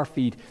guide our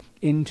feet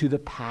into the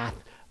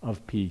path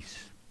of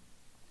peace.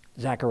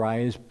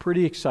 Zechariah is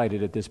pretty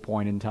excited at this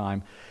point in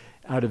time,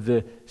 out of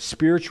the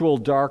spiritual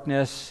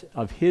darkness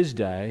of his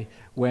day,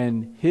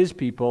 when his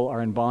people are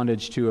in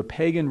bondage to a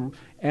pagan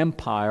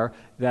empire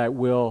that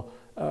will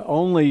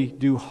only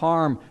do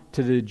harm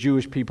to the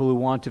Jewish people who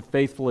want to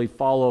faithfully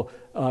follow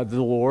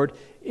the Lord.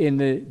 In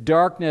the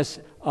darkness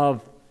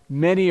of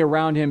many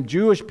around him,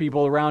 Jewish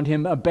people around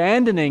him,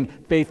 abandoning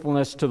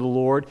faithfulness to the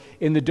Lord.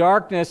 In the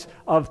darkness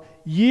of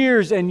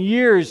years and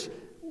years,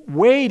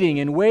 waiting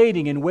and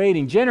waiting and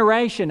waiting,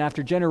 generation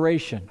after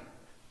generation.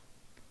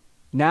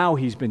 Now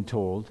he's been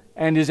told,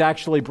 and is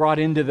actually brought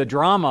into the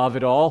drama of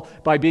it all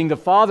by being the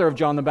father of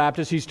John the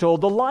Baptist, he's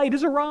told the light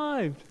has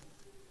arrived.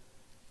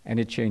 And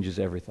it changes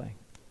everything.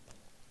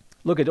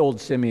 Look at old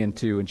Simeon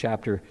too in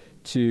chapter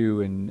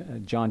 2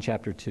 in John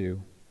chapter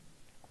 2.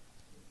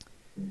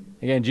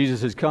 Again,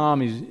 Jesus has come.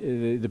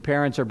 The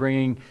parents are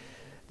bringing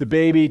the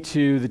baby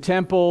to the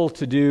temple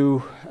to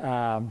do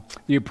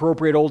the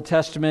appropriate Old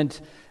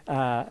Testament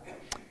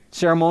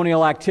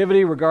ceremonial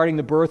activity regarding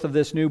the birth of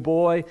this new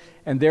boy.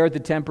 And there at the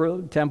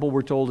temple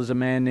we're told is a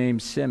man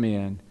named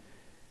Simeon,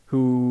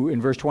 who in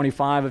verse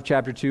 25 of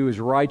chapter 2 is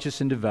righteous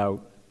and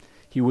devout.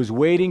 He was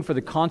waiting for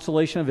the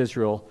consolation of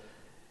Israel,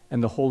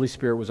 and the Holy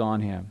Spirit was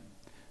on him.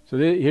 So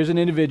here's an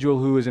individual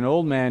who is an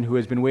old man who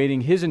has been waiting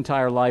his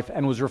entire life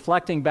and was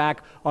reflecting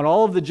back on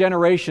all of the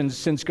generations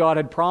since God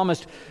had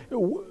promised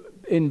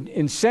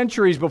in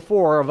centuries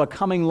before of a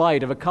coming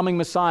light, of a coming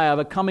Messiah, of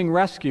a coming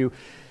rescue.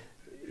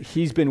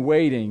 He's been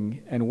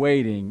waiting and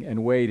waiting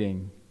and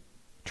waiting,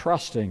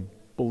 trusting,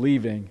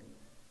 believing.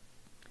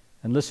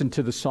 And listen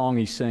to the song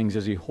he sings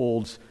as he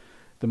holds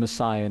the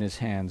Messiah in his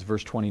hands.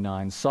 Verse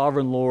 29,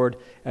 Sovereign Lord,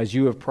 as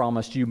you have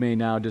promised, you may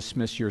now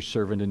dismiss your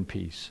servant in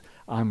peace.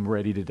 I'm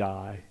ready to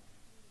die.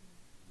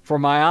 For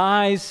my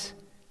eyes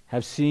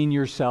have seen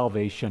your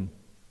salvation.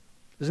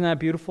 Isn't that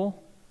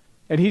beautiful?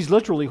 And he's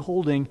literally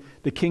holding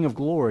the King of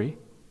Glory,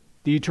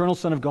 the eternal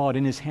Son of God,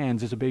 in his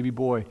hands as a baby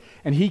boy.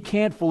 And he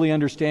can't fully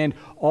understand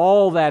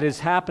all that is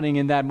happening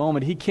in that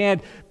moment. He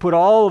can't put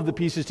all of the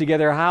pieces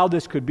together how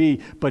this could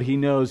be, but he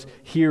knows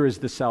here is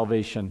the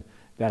salvation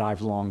that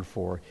I've longed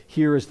for.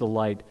 Here is the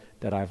light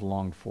that I've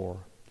longed for.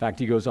 In fact,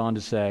 he goes on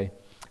to say,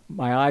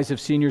 my eyes have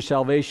seen your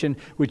salvation,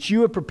 which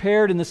you have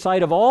prepared in the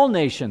sight of all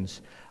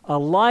nations, a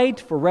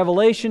light for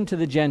revelation to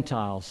the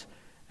Gentiles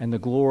and the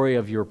glory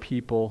of your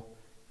people,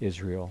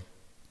 Israel.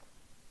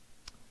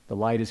 The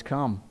light has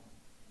come.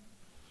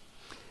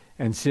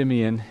 And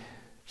Simeon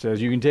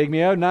says, you can take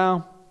me out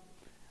now.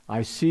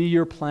 I see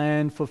your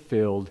plan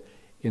fulfilled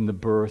in the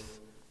birth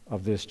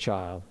of this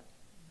child.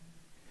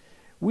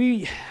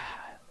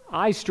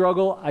 I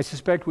struggle, I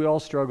suspect we all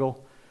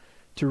struggle,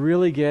 to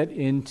really get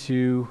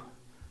into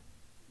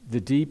the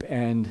deep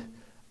end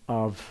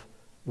of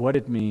what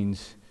it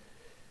means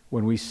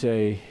when we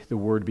say the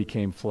Word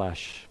became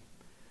flesh.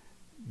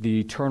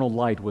 The eternal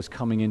light was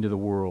coming into the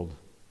world.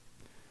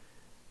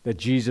 That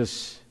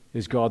Jesus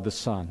is God the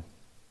Son.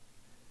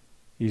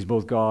 He's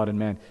both God and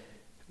man.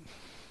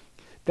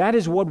 That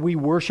is what we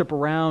worship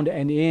around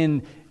and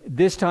in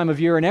this time of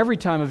year and every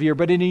time of year,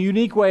 but in a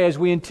unique way as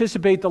we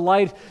anticipate the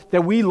light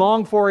that we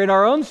long for in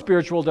our own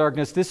spiritual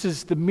darkness. This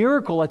is the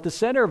miracle at the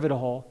center of it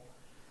all.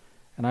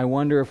 And I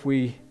wonder if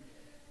we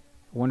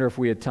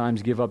at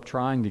times give up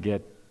trying to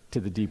get to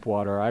the deep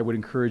water. I would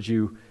encourage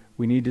you,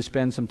 we need to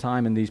spend some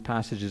time in these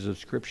passages of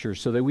Scripture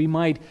so that we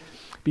might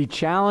be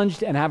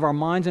challenged and have our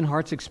minds and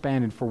hearts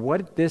expanded for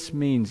what this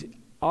means.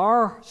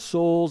 Our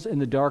souls in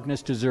the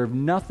darkness deserve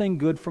nothing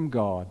good from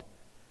God,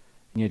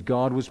 and yet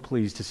God was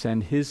pleased to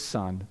send His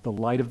Son, the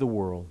light of the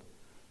world,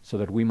 so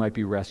that we might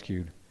be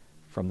rescued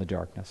from the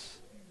darkness.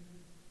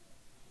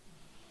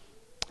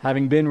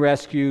 Having been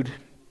rescued,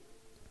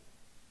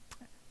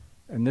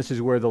 and this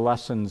is where the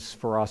lessons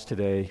for us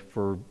today,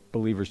 for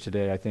believers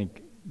today, I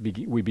think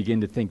we begin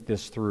to think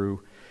this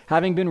through.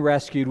 Having been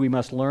rescued, we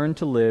must learn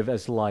to live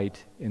as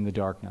light in the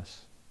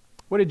darkness.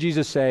 What did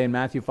Jesus say in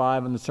Matthew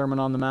 5 in the Sermon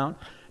on the Mount?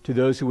 To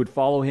those who would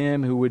follow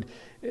Him, who would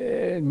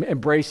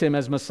embrace Him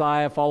as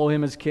Messiah, follow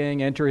Him as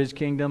King, enter His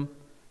kingdom.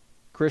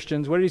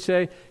 Christians, what did He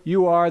say?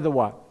 You are the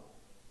what?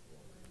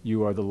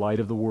 You are the light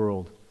of the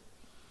world.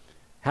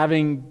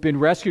 Having been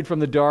rescued from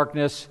the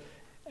darkness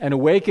and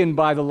awakened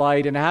by the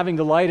light, and having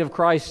the light of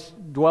Christ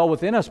dwell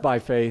within us by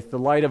faith, the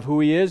light of who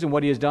He is and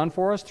what He has done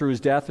for us through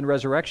His death and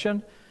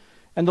resurrection,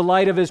 and the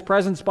light of His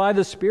presence by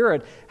the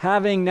Spirit,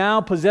 having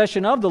now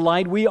possession of the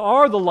light, we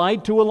are the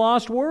light to a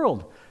lost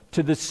world,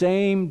 to the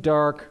same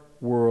dark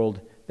world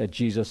that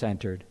Jesus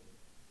entered.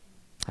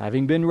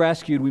 Having been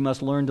rescued, we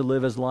must learn to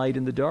live as light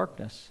in the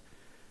darkness,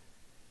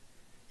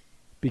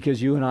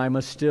 because you and I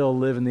must still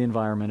live in the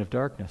environment of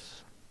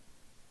darkness.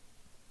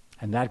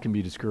 And that can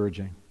be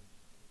discouraging.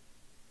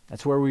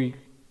 That's where we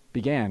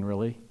began,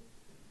 really,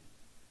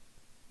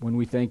 when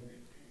we think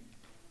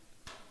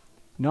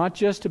not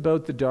just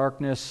about the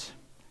darkness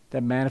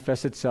that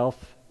manifests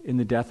itself in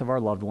the death of our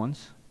loved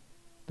ones,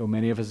 though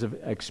many of us have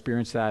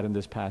experienced that in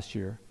this past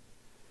year.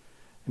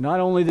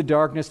 Not only the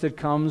darkness that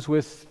comes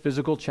with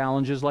physical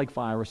challenges like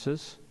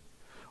viruses,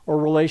 or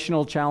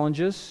relational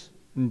challenges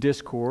and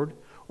discord,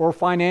 or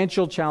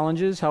financial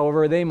challenges,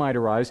 however they might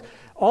arise.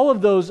 All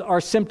of those are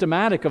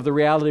symptomatic of the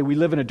reality we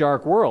live in a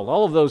dark world.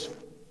 All of those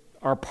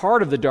are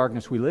part of the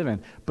darkness we live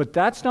in. But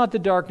that's not the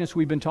darkness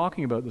we've been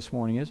talking about this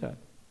morning, is it?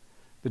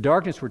 The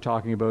darkness we're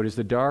talking about is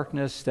the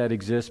darkness that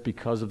exists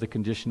because of the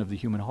condition of the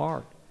human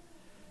heart,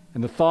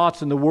 and the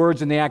thoughts and the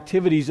words and the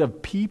activities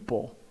of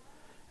people.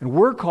 And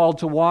we're called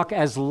to walk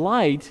as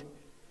light,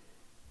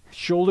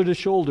 shoulder to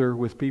shoulder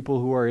with people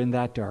who are in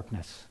that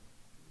darkness.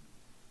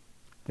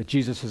 That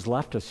Jesus has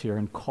left us here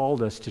and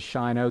called us to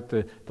shine out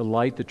the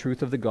light, the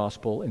truth of the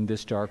gospel in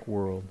this dark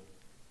world.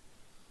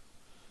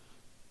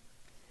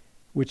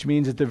 Which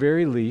means at the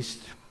very least,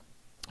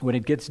 when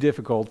it gets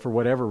difficult for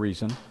whatever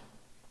reason,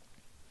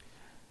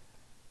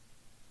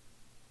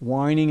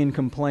 whining and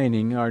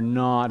complaining are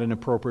not an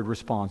appropriate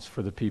response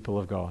for the people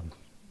of God.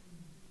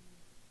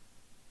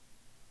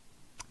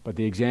 But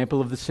the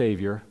example of the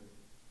Savior,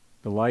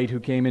 the light who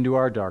came into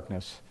our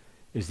darkness,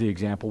 is the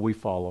example we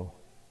follow,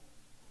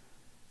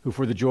 who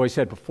for the joy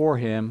set before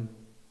him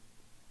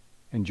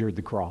endured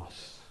the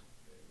cross.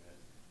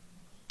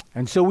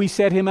 And so we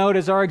set him out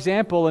as our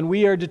example, and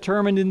we are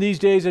determined in these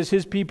days as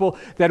his people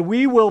that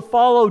we will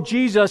follow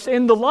Jesus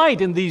in the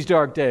light in these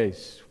dark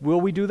days. Will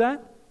we do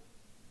that?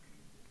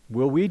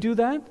 Will we do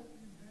that?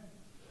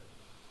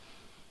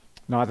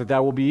 Not that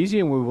that will be easy,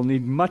 and we will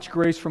need much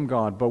grace from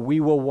God, but we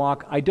will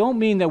walk. I don't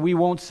mean that we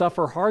won't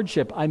suffer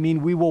hardship. I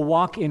mean we will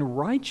walk in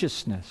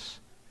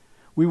righteousness.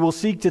 We will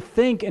seek to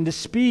think and to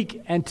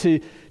speak and to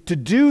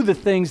do the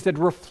things that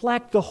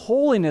reflect the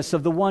holiness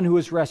of the one who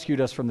has rescued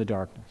us from the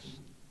darkness.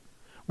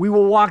 We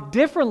will walk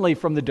differently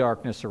from the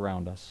darkness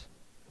around us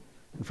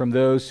and from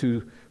those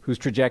whose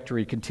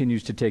trajectory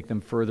continues to take them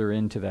further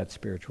into that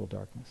spiritual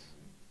darkness.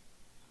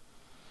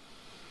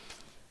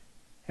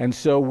 And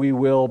so we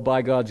will,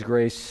 by God's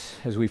grace,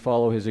 as we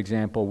follow his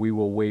example, we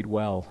will wait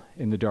well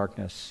in the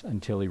darkness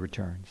until he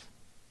returns.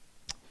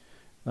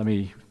 Let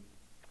me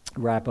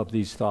wrap up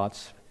these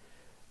thoughts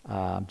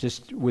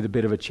just with a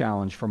bit of a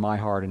challenge for my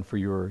heart and for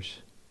yours.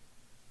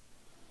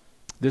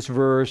 This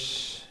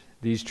verse,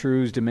 these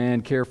truths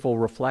demand careful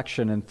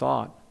reflection and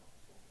thought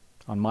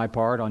on my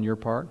part, on your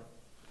part,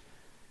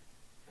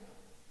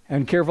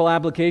 and careful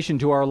application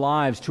to our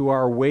lives, to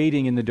our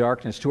waiting in the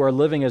darkness, to our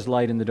living as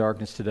light in the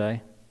darkness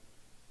today.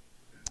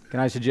 Can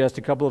I suggest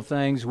a couple of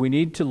things? We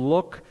need to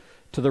look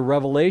to the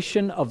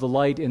revelation of the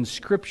light in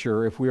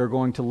Scripture if we are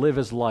going to live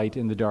as light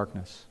in the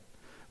darkness.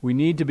 We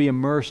need to be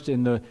immersed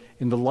in the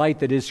light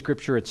that is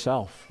Scripture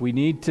itself. We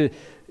need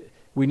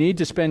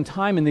to spend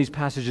time in these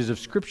passages of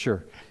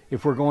Scripture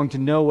if we're going to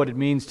know what it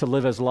means to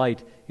live as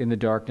light in the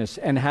darkness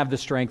and have the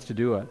strength to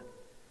do it.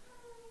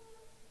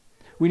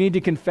 We need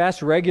to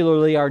confess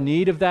regularly our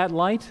need of that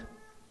light,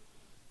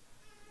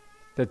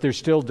 that there's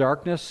still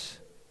darkness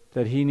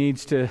that he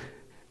needs to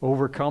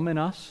overcome in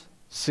us,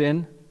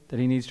 sin that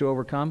he needs to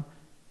overcome.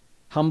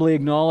 Humbly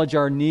acknowledge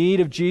our need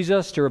of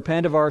Jesus, to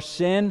repent of our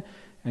sin,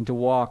 and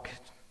to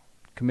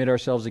commit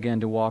ourselves again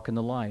to walk in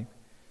the light.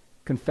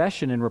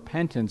 Confession and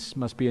repentance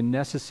must be a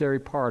necessary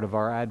part of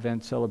our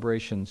Advent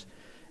celebrations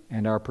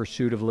and our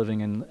pursuit of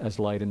living as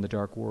light in the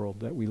dark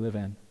world that we live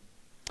in.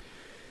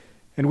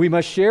 And we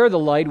must share the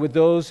light with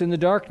those in the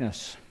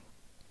darkness.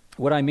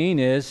 What I mean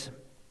is,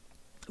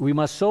 we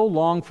must so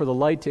long for the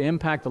light to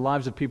impact the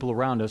lives of people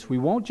around us. We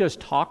won't just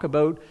talk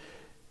about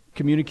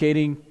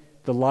communicating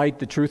the light,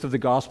 the truth of the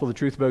gospel, the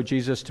truth about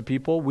Jesus to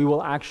people. We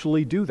will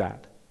actually do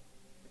that.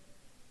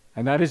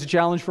 And that is a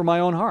challenge for my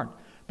own heart,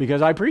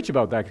 because I preach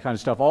about that kind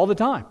of stuff all the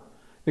time.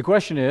 The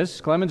question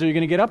is, Clemens, are you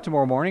going to get up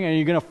tomorrow morning? Are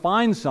you going to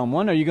find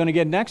someone? Are you going to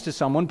get next to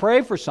someone,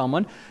 pray for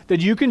someone that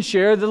you can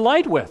share the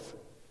light with?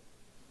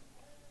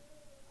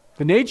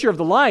 The nature of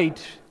the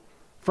light,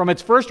 from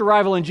its first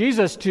arrival in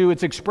Jesus to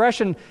its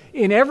expression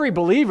in every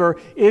believer,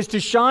 is to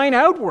shine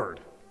outward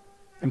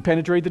and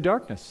penetrate the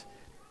darkness.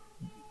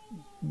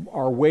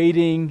 Our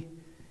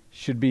waiting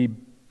should be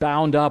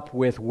bound up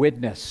with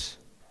witness,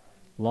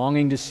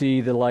 longing to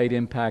see the light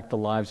impact the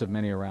lives of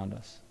many around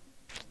us.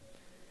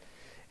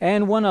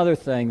 And one other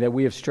thing that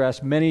we have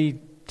stressed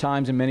many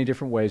times in many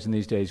different ways in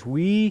these days,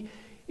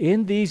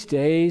 in these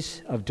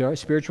days of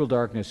spiritual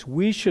darkness,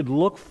 we should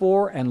look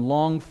for and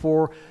long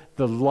for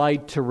the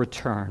light to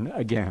return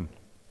again.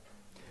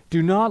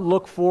 Do not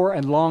look for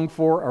and long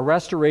for a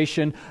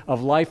restoration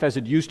of life as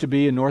it used to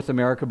be in North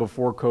America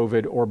before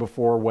COVID or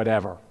before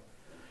whatever.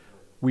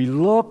 We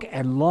look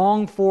and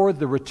long for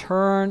the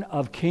return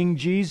of King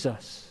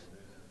Jesus.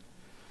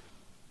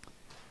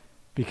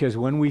 Because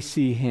when we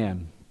see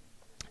him,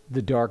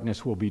 the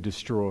darkness will be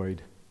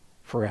destroyed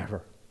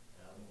forever.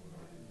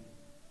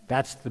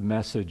 That's the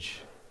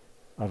message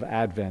of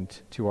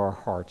Advent to our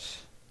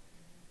hearts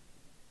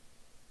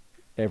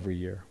every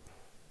year.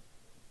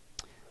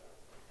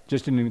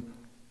 Just in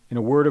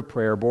a word of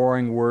prayer,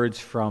 borrowing words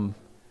from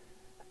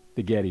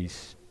the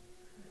Gettys.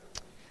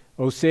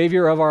 O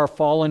Savior of our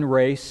fallen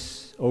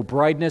race, O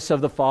brightness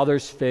of the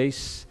Father's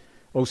face,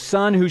 O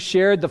Son who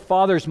shared the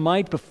Father's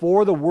might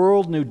before the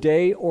world knew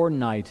day or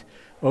night,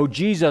 O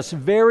Jesus,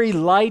 very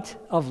light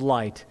of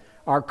light,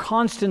 our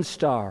constant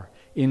star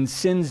in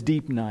sin's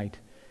deep night,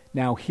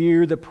 now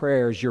hear the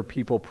prayers your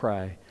people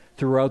pray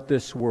throughout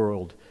this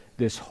world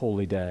this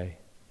holy day.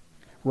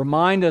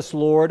 Remind us,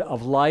 Lord,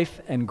 of life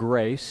and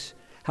grace,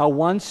 how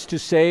once to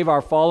save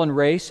our fallen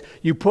race,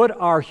 you put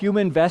our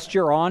human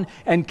vesture on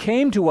and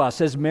came to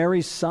us as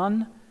Mary's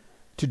Son.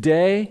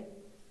 Today,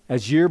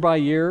 as year by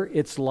year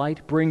its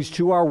light brings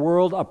to our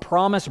world a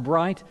promise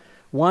bright,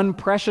 one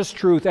precious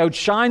truth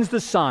outshines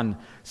the sun,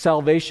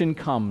 salvation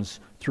comes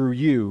through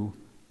you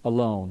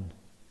alone.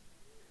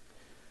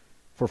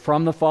 For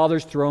from the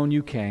Father's throne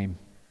you came,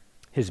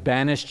 his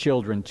banished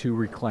children to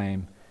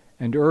reclaim,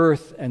 and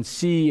earth and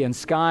sea and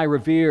sky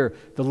revere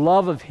the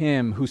love of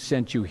him who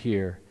sent you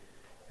here.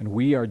 And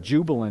we are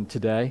jubilant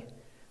today,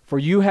 for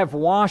you have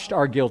washed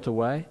our guilt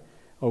away.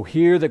 Oh,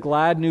 hear the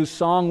glad new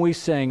song we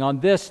sing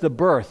on this, the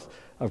birth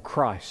of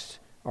Christ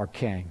our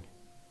King.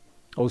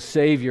 O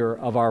Savior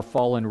of our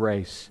fallen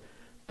race,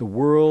 the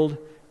world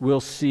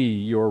will see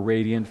your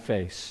radiant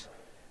face.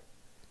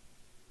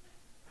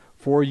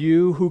 For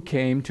you who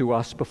came to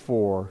us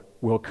before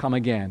will come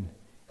again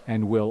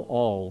and will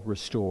all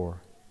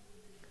restore.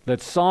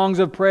 Let songs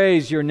of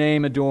praise your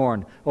name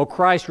adorn, O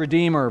Christ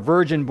Redeemer,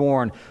 Virgin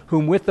born,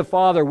 whom with the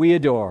Father we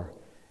adore,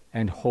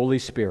 and Holy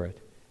Spirit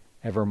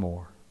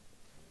evermore.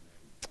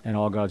 And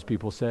all God's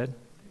people said,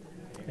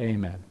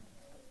 Amen.